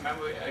area of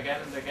memory again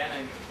and again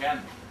and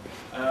again.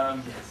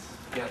 Yes.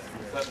 Yes.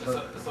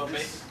 So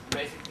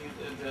basically,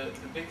 the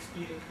big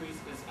speed increase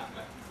is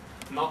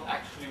not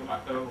actually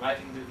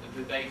writing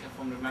the data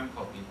from the mem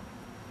copy.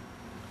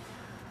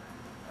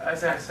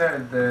 As I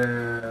said,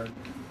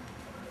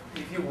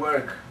 if you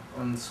work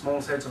on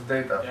small sets of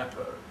data, yeah.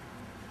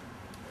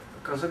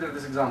 Consider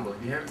this example.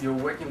 You're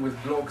working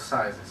with block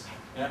sizes,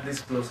 yeah.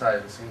 Disk block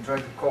sizes, and you try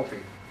to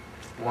copy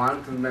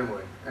one to the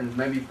memory and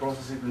maybe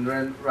process it and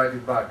then write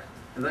it back,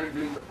 and then you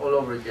do it all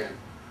over again.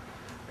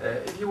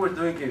 If you were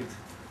doing it,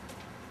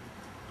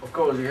 of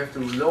course, you have to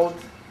load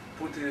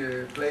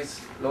the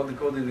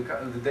code in the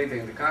data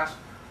in the cache,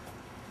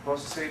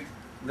 process it,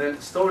 then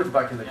store it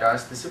back in the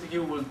cache. The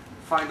CPU will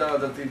find out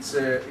that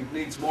it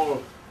needs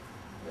more.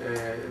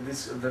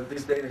 That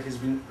this data has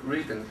been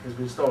written, has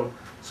been stored,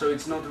 so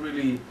it's not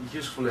really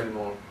useful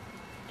anymore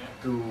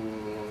to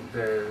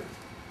the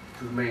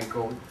main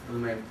code, to the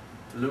main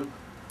loop.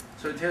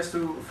 So it has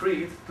to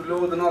free it to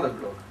load another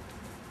block.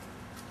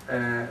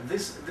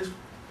 This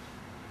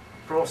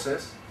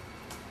process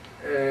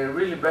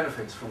really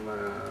benefits from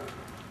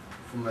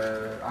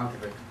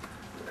Altivec.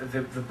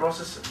 The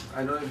process,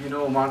 I don't know if you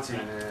know Martin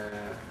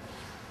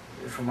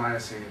from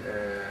IRC,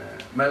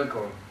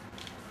 Melkor.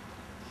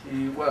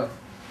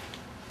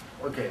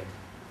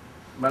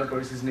 Melkor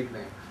is his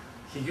nickname.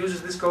 He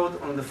uses this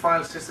code on the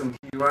file system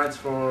he writes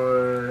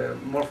for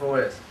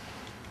MorphOS,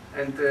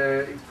 and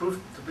it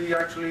proved to be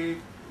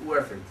actually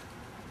worth it.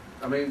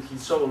 I mean, he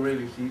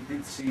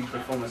did see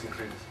performance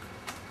increases.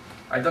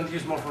 I don't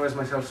use MorphOS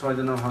myself, so I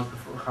don't know how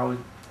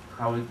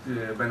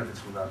it benefits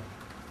from that.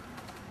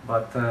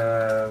 But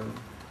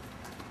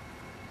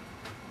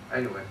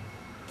anyway,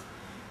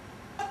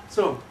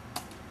 so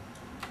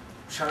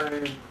shall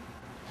I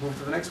move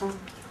to the next one?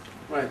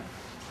 Right.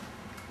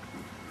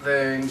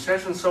 The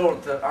insertion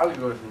sort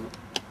algorithm.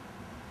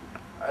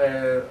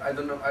 I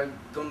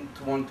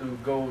don't want to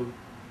go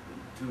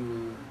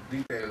to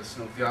details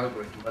of the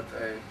algorithm, but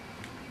I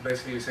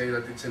basically say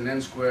that it's an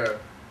n-square,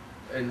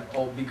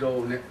 big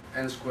O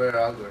n-square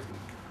algorithm.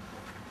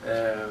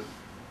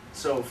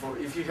 So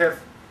if you have,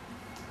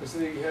 this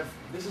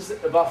is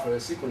a buffer, a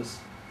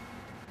sequence.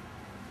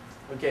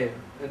 Okay,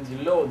 and you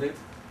load it.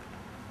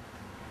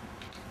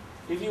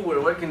 If you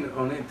were working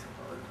on it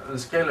on a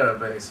scalar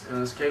base, in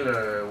a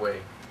scalar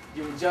way,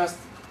 you would just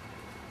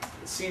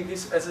see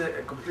this as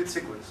a complete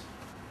sequence,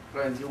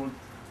 right? You would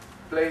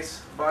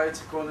place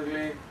bytes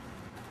accordingly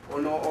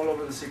all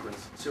over the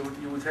sequence. So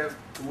you would have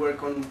to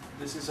work on,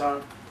 this is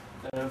our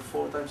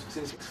 4 times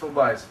 16, 64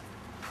 bytes.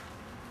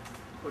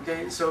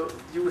 Okay, so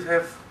you would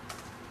have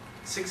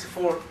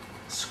 64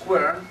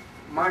 square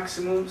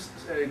maximum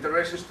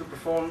iterations to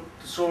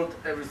sort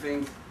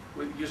everything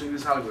using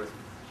this algorithm.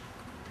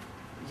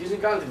 Using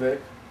Altivec,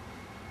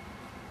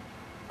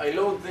 I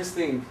load this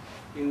thing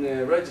in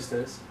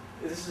registers.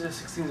 This is a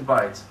 16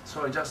 bytes,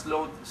 so I just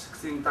load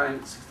 16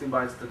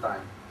 bytes at a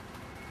time.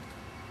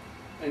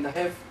 And I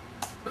have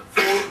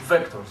 4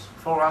 vectors,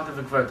 4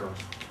 Altivec vectors.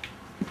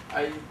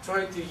 I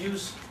try to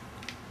use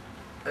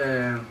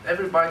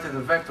every byte in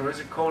the vector as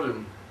a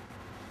column.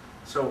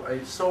 So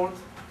I sort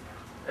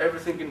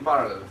everything in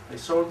parallel. I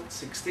sort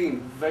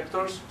 16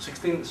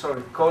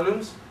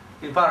 columns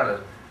in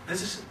parallel.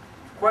 this is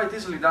quite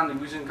easily done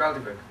using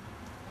Altivec.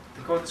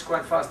 The code is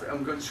quite fast.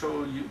 I'm going to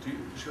show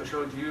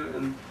it to you,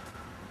 and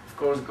of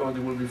course the code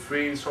will be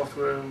free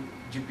software,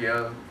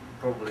 GPL,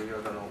 probably, I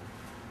don't know.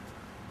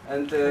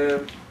 And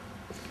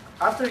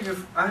after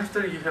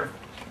you have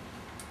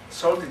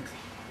sorted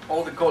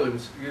all the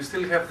columns, you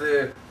still have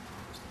the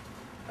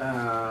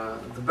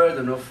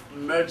burden of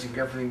merging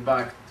everything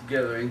back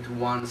together into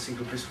one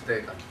single piece of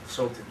data,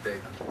 sorted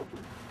data.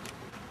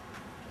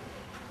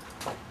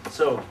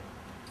 So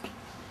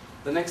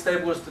the next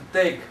step was to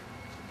take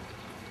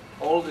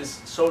all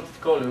these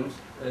sorted columns,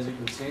 as you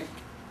can see,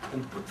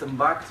 and put them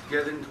back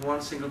together into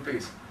one single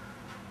piece.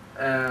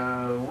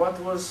 What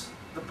was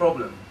the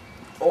problem?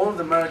 All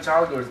the merge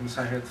algorithms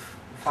I had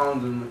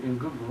found in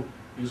Google,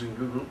 using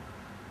Google,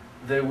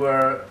 they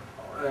were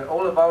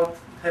all about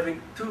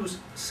having two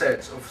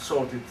sets of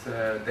sorted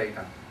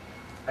data.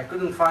 I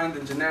couldn't find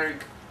a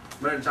generic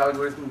merge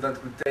algorithm that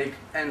could take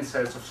n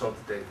sets of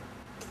sorted data.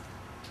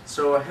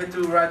 So I had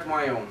to write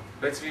my own.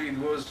 Basically, it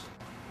was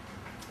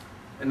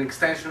an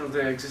extension of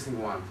the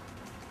existing one.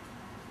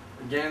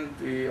 Again,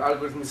 the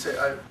algorithm is,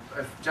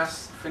 I've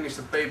just finished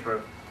a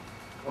paper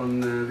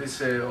on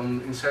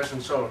on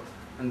insertion sort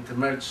and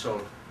merge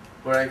sort,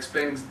 where I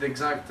explained the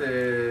exact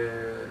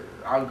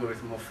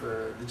algorithm of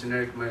the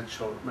generic merge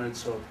sort.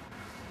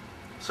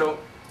 So,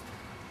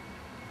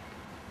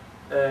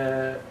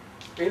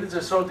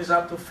 integer sort is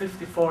up to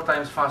 54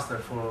 times faster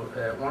for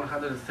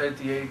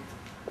 138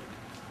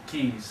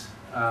 keys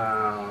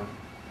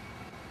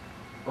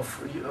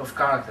of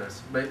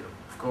characters. But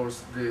of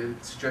course, the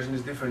situation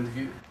is different.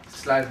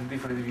 Slightly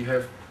different if you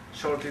have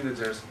short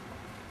integers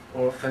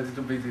or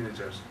 32-bit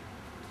integers.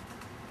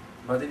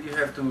 But if you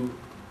have to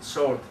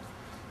sort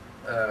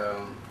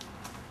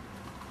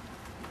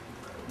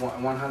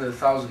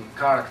 100,000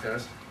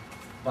 characters,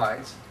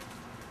 bytes,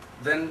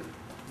 then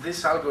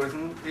this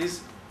algorithm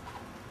is.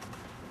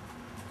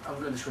 I'm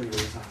going to show you the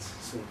results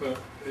soon. But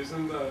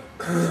isn't that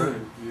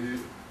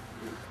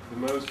the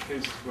most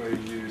cases where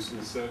you use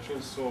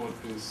insertion sort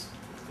is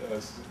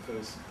as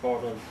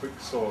part of quick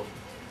sort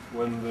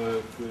when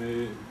the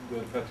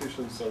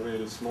partitions are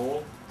really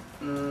small,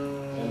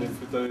 and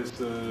if there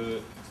is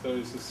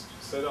a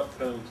setup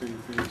penalty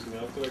for using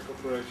Altivec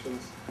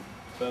operations,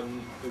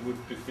 then it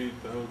would defeat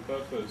the whole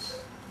purpose.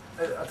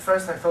 At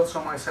first I thought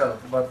so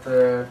myself, but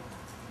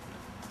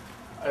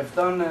I've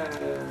done,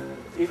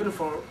 even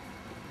for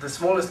the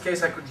smallest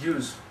case I could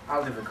use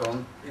Altivec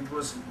on, it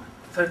was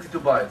 32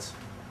 bytes,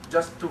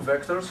 just 2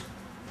 vectors.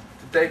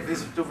 To take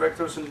these 2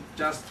 vectors and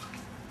just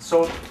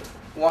sort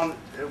one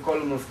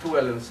column of 2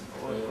 elements,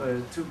 or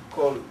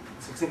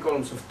 16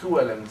 columns of 2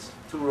 elements,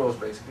 2 rows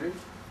basically,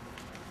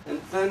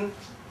 and then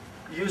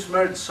use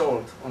merge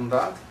sort on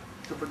that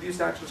to produce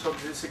the actual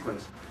sorted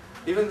sequence.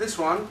 Even this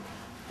one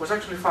was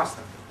actually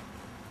faster.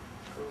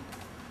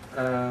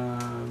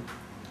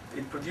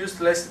 It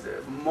produced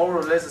more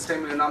or less the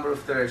same number of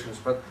iterations,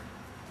 but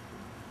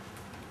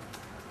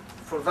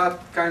for that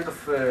kind of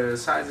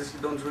sizes, you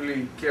don't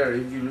really care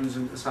if you lose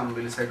some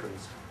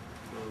milliseconds.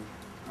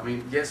 I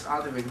mean, yes,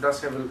 Altivec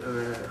does have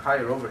a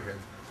higher overhead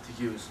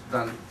to use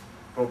than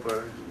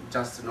proper,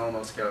 just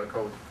normal scalar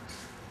code,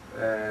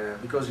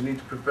 because you need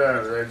to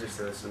prepare the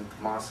registers and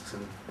masks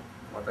and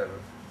whatever.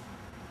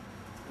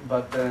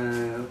 But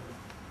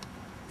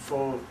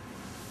for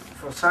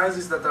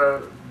sizes that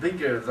are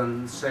bigger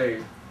than,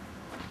 say,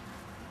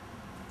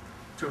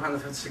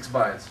 256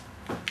 bytes,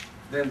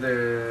 then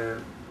the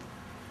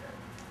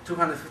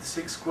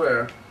 256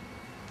 square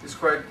is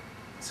quite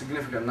a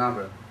significant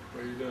number.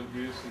 Where you don't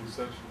use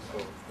insertion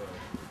sort though.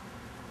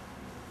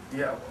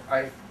 Yeah,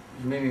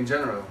 you mean in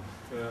general?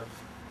 Yeah.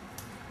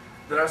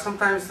 There are some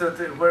times that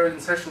where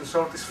insertion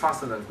sort is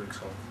faster than quick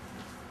sort.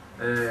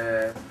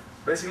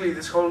 Basically,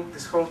 this whole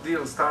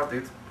deal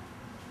started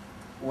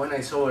when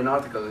I saw an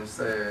article in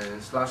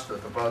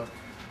Slashdot about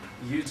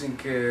using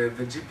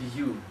the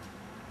GPU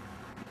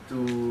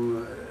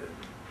to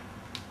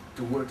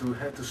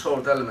have to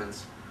sort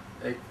elements,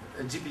 a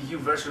GPU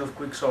version of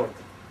quick sort,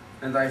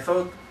 and I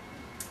thought,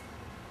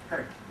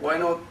 heck, why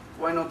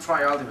not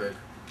try Altivec?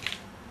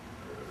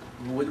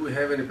 Would we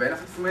have any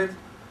benefit from it?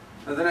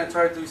 And then I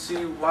tried to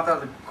see what are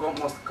the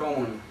most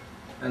common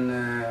and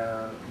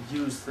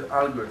used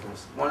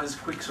algorithms. One is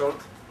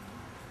quicksort,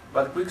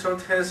 but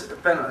quicksort has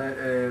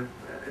a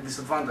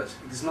disadvantage.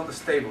 It is not a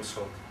stable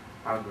sort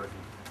algorithm.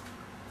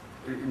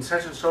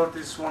 Insertion sort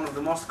is one of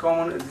the most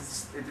common, and it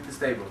is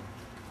stable.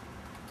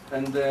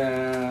 And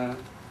it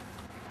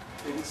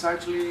is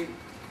actually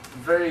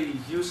very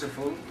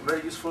useful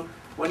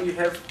when you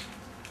have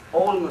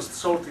almost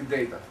sorted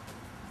data.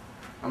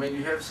 I mean,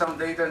 you have some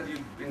data and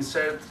you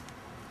insert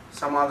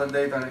some other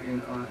data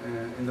in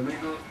the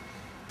middle,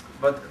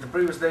 but the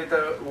previous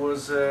data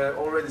was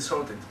already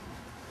sorted.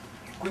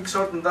 Quick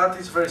sort on that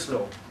is very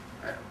slow.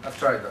 I've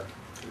tried that.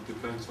 It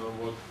depends on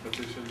what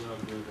partition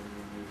algorithm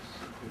you use.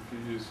 If you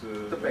use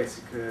the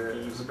basic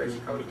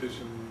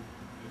partition,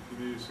 if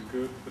you use a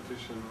good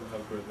partition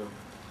algorithm,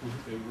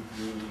 it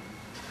will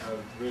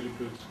have really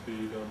good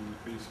speed on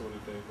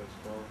pre-sorted data as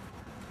well.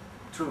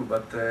 True,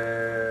 but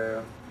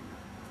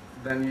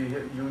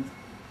then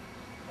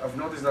I've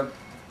noticed that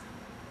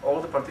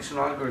all the partition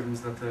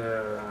algorithms that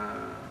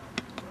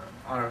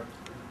are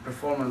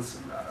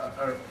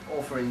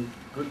offering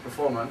good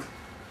performance,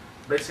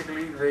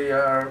 basically they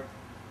are,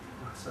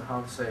 so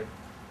how to say,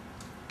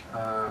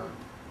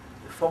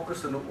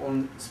 focused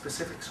on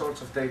specific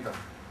sorts of data.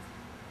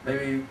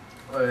 Maybe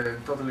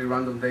totally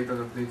random data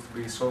that needs to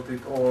be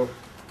sorted, or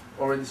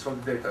already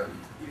sorted data.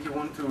 If you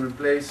want to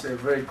replace a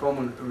very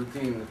common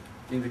routine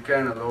in the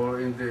kernel or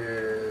in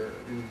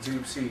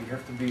glibc, you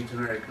have to be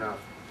generic now.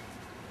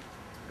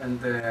 And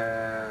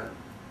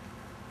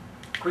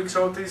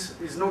quicksort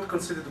is not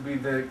considered to be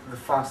the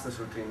fastest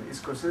routine. It's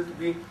considered to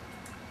be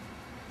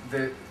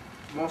the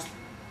most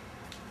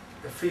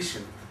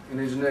efficient in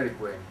a generic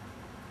way.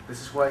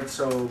 This is why it's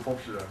so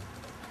popular.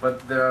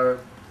 But there are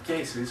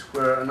cases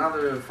where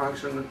another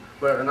function,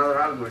 where another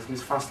algorithm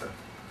is faster.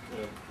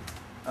 Yeah.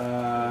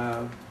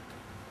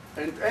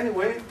 And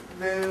anyway,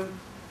 the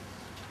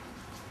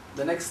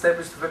next step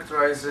is to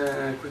vectorize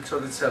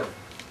quicksort itself.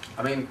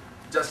 I mean,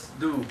 just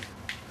do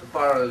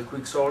parallel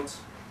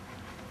quicksorts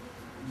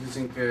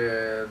using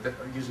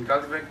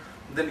Altivec,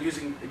 then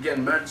using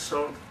again merge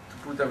sort to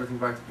put everything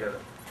back together.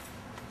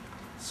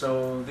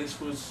 So this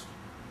was,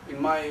 in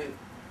my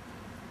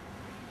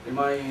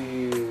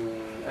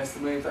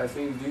estimate, I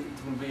think it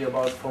will be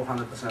about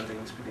 400%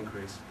 in speed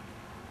increase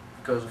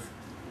because of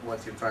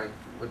what you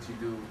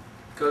do,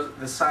 because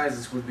the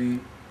sizes would be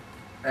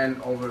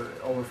n over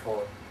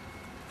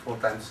 4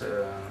 times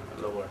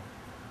lower.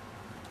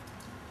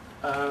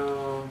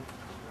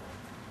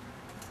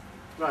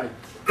 Right,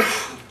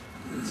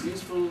 it's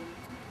useful.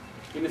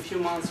 In a few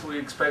months we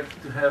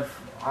expect to have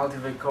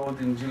Altivec code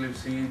in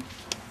glibc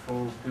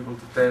for people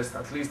to test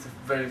at least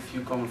very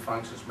few common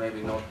functions,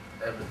 maybe not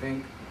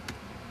everything,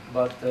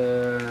 but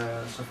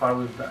so far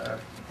we've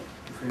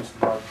finished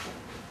about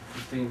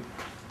 15.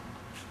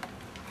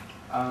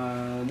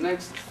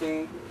 Next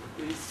thing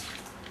is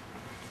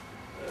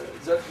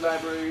Z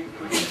library,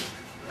 which,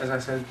 as I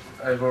said,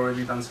 I've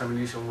already done some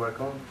initial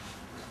work on.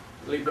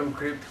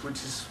 libmcrypt,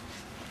 which is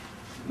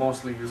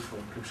mostly used for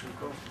encryption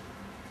code.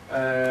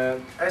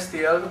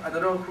 STL, I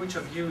don't know which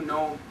of you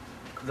know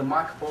the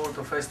Mac port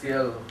of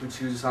STL,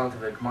 which uses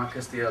Altivec, Mac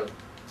STL,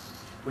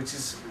 which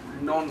is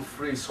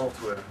non-free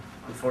software,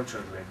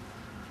 unfortunately.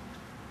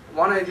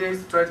 One idea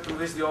is to try to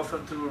convince the author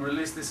to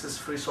release this as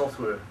free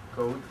software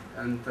code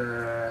and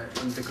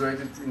integrate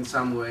it in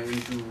some way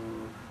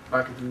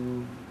back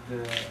into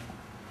the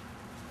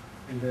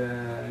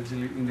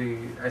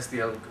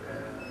STL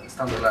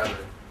standard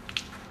library.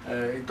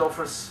 It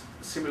offers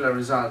similar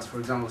results. For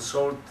example,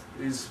 sort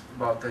is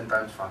about 10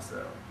 times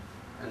faster,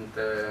 and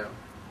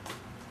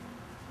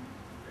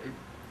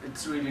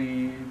it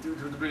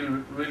would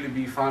really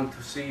be fun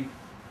to see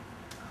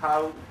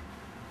how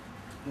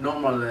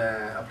normal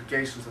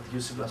applications that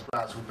use C++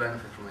 would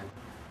benefit from it.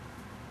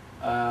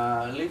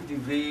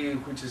 libdv,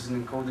 which is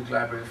an encoding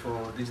library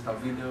for digital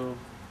video,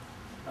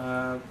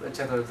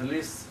 etc. The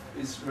list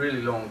is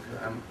really long.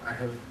 I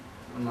have it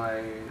on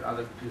my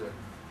other computer.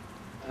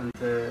 And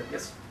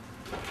yes.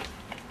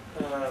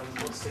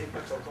 What's the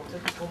impact on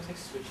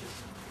context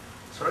switches?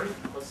 Sorry?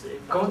 What's the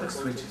impact Context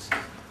on switches.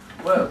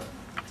 Well,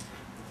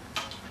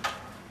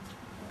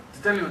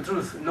 to tell you the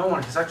truth, no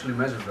one has actually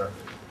measured that.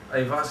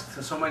 I've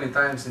asked so many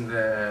times in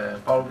the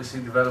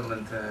PowerPC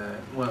development,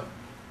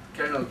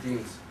 kernel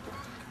teams,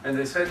 and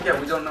they said, yeah,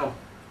 we don't know.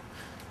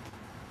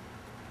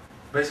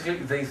 Basically,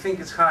 they think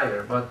it's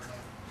higher, but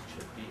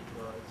should be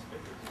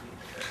expected to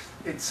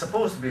be. it's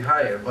supposed to be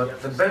higher, but Yeah,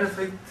 the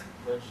benefit,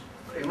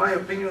 in my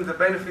opinion, the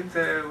benefit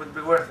would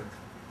be worth it.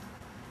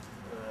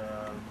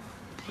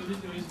 Actually,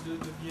 there is the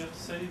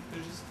VRSave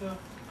register,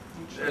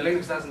 which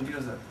Linux doesn't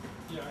use that.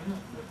 yeah, I know,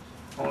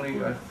 but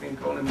I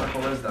think only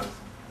macOS does.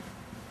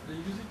 they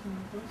use it in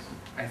macOS.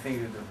 I think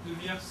they do. The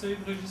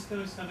VRSave register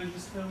is a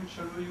register which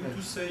allows you Yes.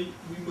 to say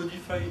we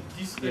modify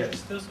these Yes.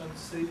 registers and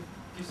say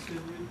this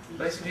register.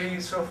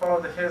 Basically, so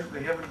far they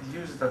haven't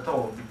used it at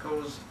all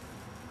because,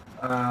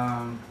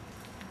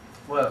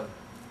 well,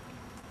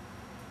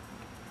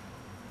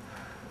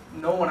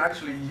 no one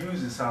actually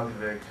uses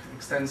Altivec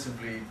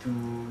extensively to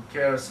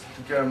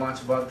care much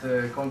about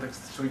context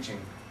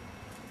switching.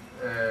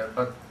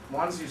 But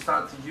once you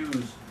start to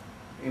use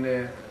in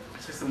a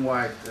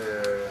system-wide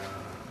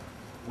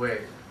way,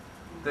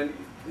 then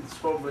it's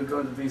probably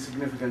going to be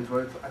significant to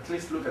at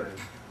least look at it.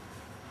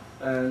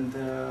 And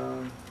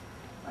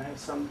I have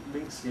some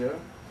links here.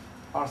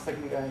 Ars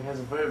Technica has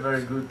a very,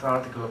 very good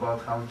article about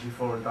how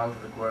G4 and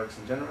Altivec works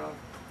in general.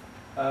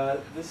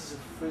 This is a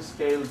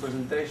free-scale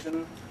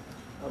presentation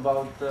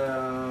about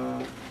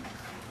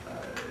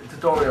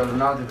tutorial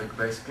on Altivec,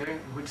 basically,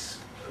 which is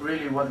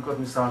really what got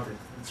me started.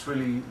 It's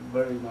really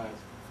very nice,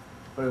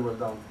 very well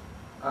done.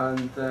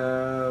 And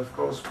of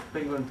course,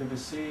 Penguin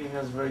PPC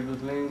has very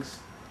good links.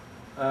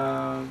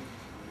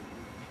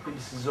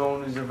 PPC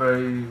Zone is a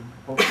very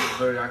popular,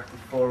 very active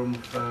forum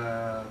of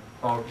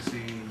PowerPC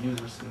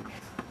users and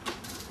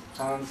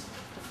fans.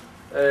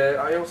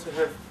 I also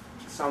have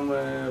some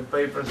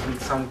papers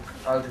with some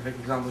Altivec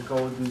example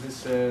code in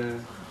this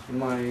in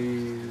my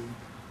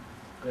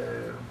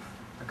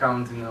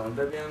account on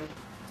Debian,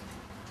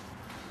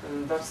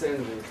 and that's the end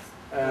of it.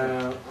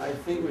 I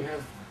think we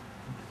have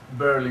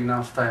barely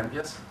enough time.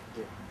 Yes?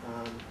 Yeah.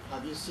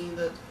 Have you seen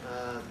that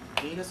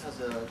Linux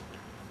has a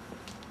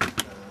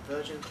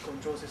version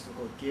control system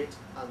called Git,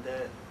 and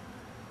there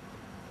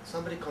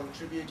somebody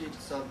contributed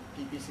some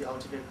PPC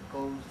Altivec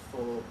code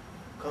for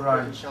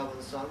comparing SHA-1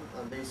 and SUN,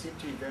 and they seem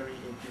to be very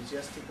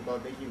enthusiastic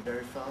about making it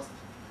very fast.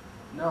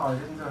 No, I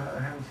didn't. I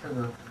haven't heard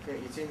that. Okay,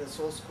 it's in the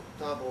source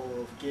tab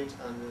of Git,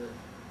 and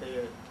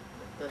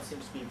that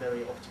seems to be very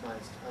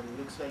optimized, and it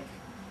looks like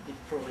it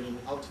probably in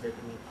Altivec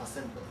in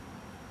assembler.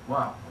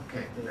 Wow.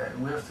 Okay.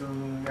 We have to.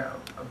 Yeah,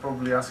 I'll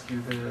probably ask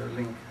you the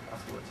link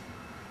afterwards.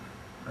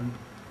 And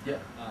yeah.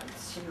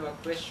 Similar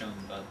question,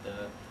 but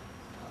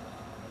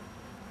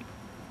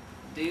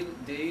do you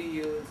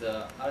use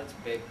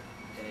Altivec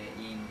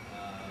in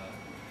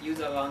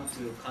user run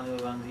to kernel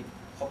run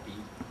copy?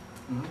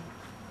 Mm-hmm.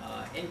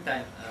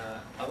 Anytime,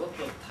 a lot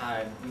of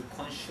time we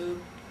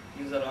consume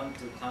user run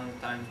to kernel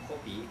time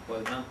copy. For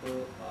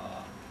example,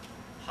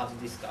 hard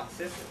disk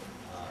access,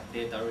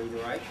 data read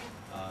write,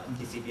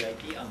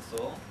 TCP/IP, and so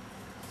on.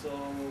 So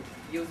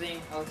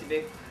using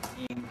Altivec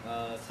in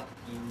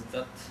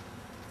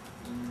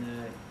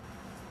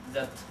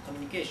that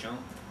communication,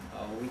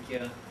 we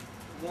can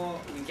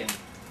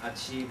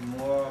achieve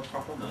more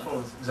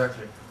performance.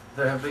 Exactly.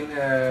 There have been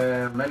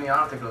many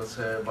articles,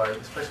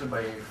 especially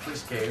by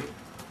Freescale,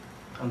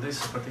 on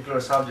this particular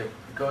subject,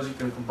 because you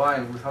can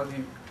combine with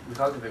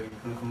Altivec, you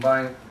can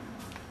combine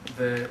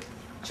the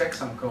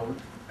checksum code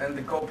and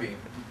the copy,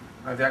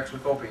 the actual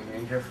copying,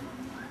 and you have.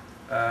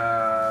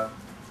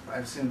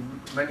 I've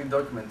seen many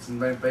documents and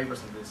many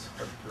papers on this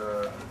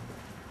particular.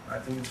 I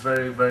think it's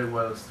very, very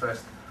well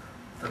stressed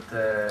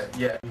that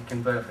yeah, you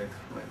can benefit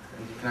from it,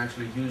 and you can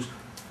actually use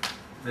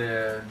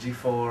the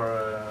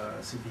G4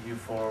 CPU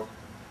for,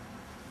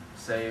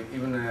 say,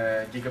 even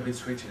gigabit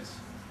switches,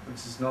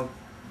 which is not,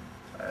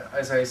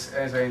 as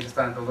I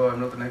understand, although I'm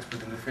not an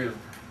expert in the field,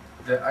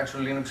 the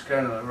actual Linux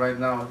kernel right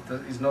now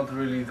is not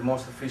really the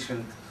most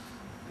efficient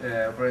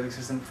operating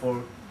system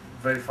for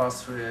very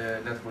fast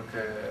network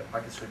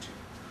packet switching.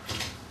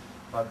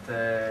 But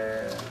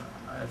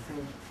I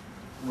think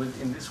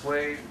in this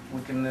way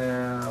we can.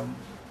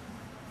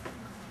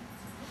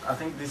 I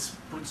think this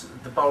puts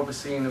the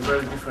PowerPC in a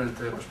very different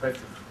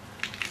perspective,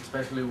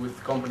 especially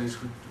with companies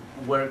who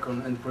work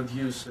on and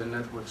produce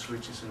network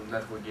switches and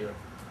network gear.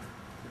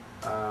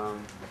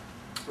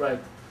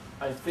 Right.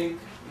 I think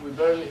we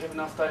barely have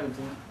enough time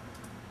to.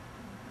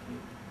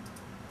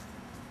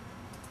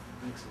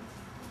 Excellent.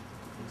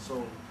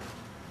 So.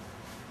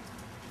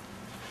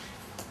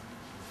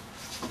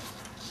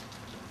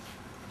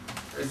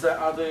 Is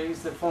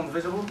the font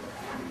visible?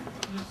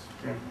 Yes.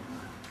 Okay.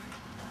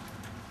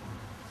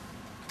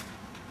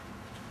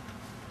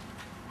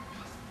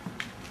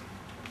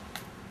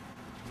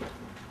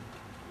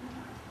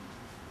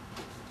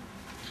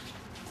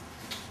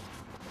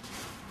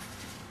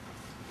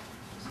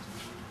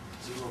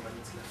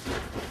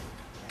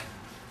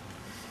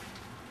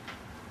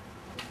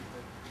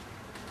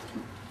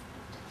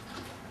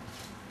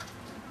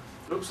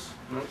 Oops.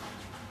 No.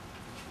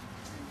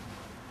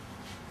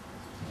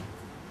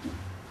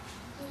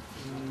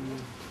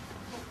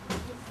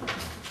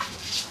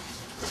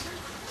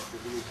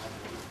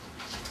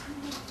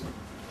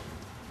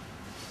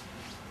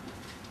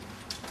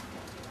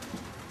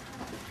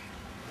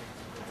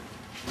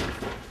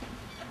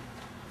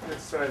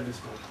 Let's try this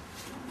one.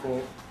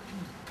 For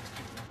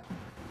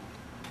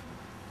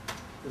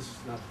this is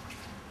not.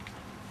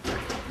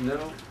 No. I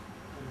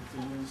have to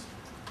use.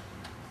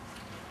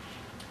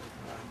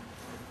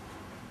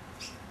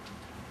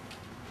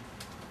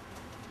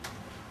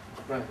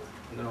 Right.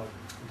 No.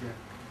 Again.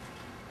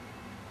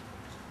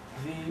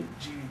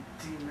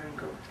 VGT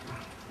mango.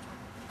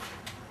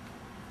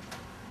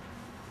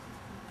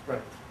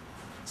 Right.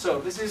 So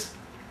this is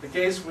the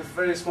case with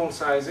very small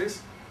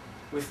sizes,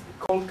 with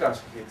cold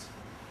cache hits,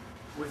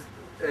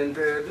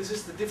 this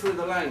is the different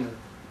alignment.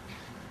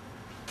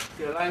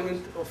 The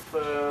alignment of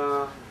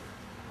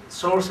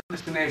source and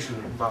destination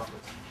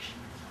buffers.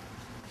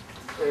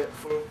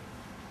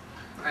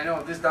 I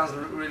know this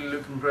doesn't really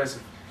look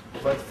impressive,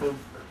 but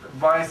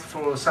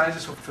for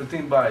sizes of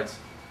 13 bytes,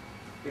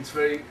 it's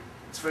very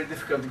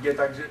difficult to get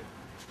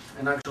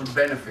an actual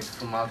benefit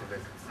from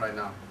Altivec right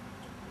now.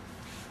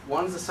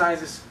 Once the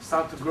sizes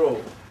start to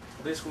grow,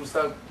 this will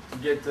start to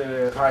get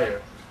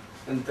higher.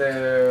 And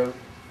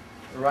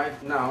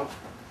right now,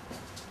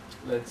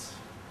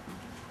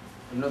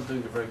 I'm not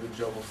doing a very good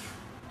job of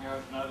Yeah,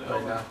 no, the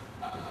right now.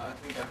 I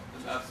think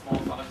that small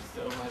size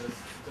the overhead is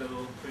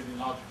still pretty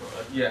large for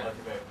Yeah.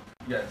 Altivec.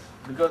 Yes,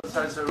 because the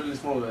sizes are really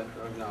small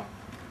right now.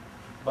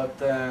 But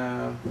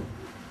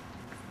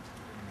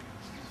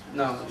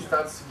now it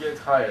starts to get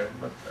higher.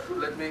 But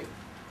let me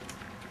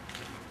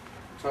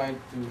try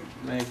to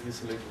make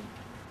this a little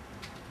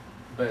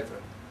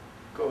better.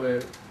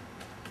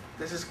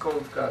 This is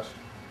cold cache.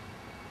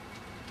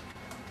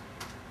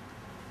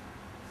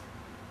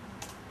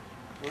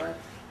 Right?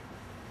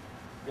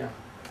 Yeah.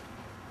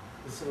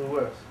 It's even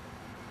worse.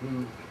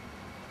 Mm.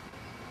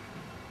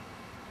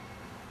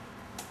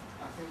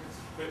 I think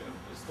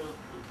it's still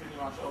pretty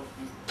much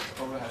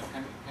overhead.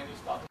 Can you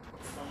start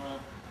from a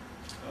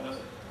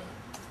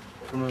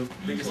From a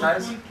bigger You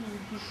size? want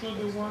to show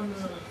the one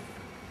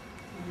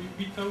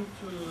without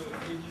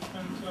the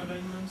different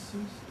alignments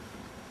things?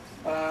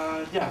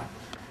 Yeah.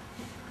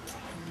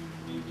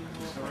 Maybe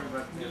more. Sorry,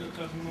 but maybe it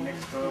has more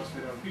next talks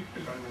we don't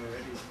quickly. become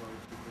ready, so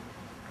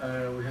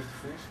We have to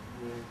finish?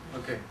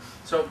 Okay.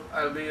 So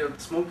I'll be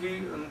at Smoky,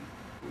 and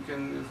we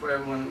can, if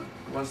everyone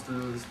wants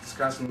to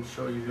discuss and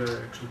show you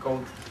the actual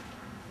code.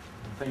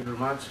 Thank you very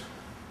much.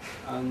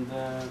 And,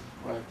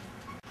 right.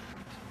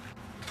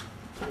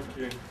 Thank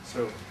you.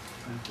 So,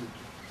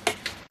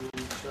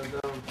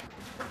 shut down.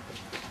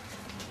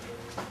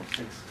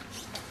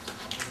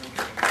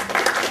 Thanks.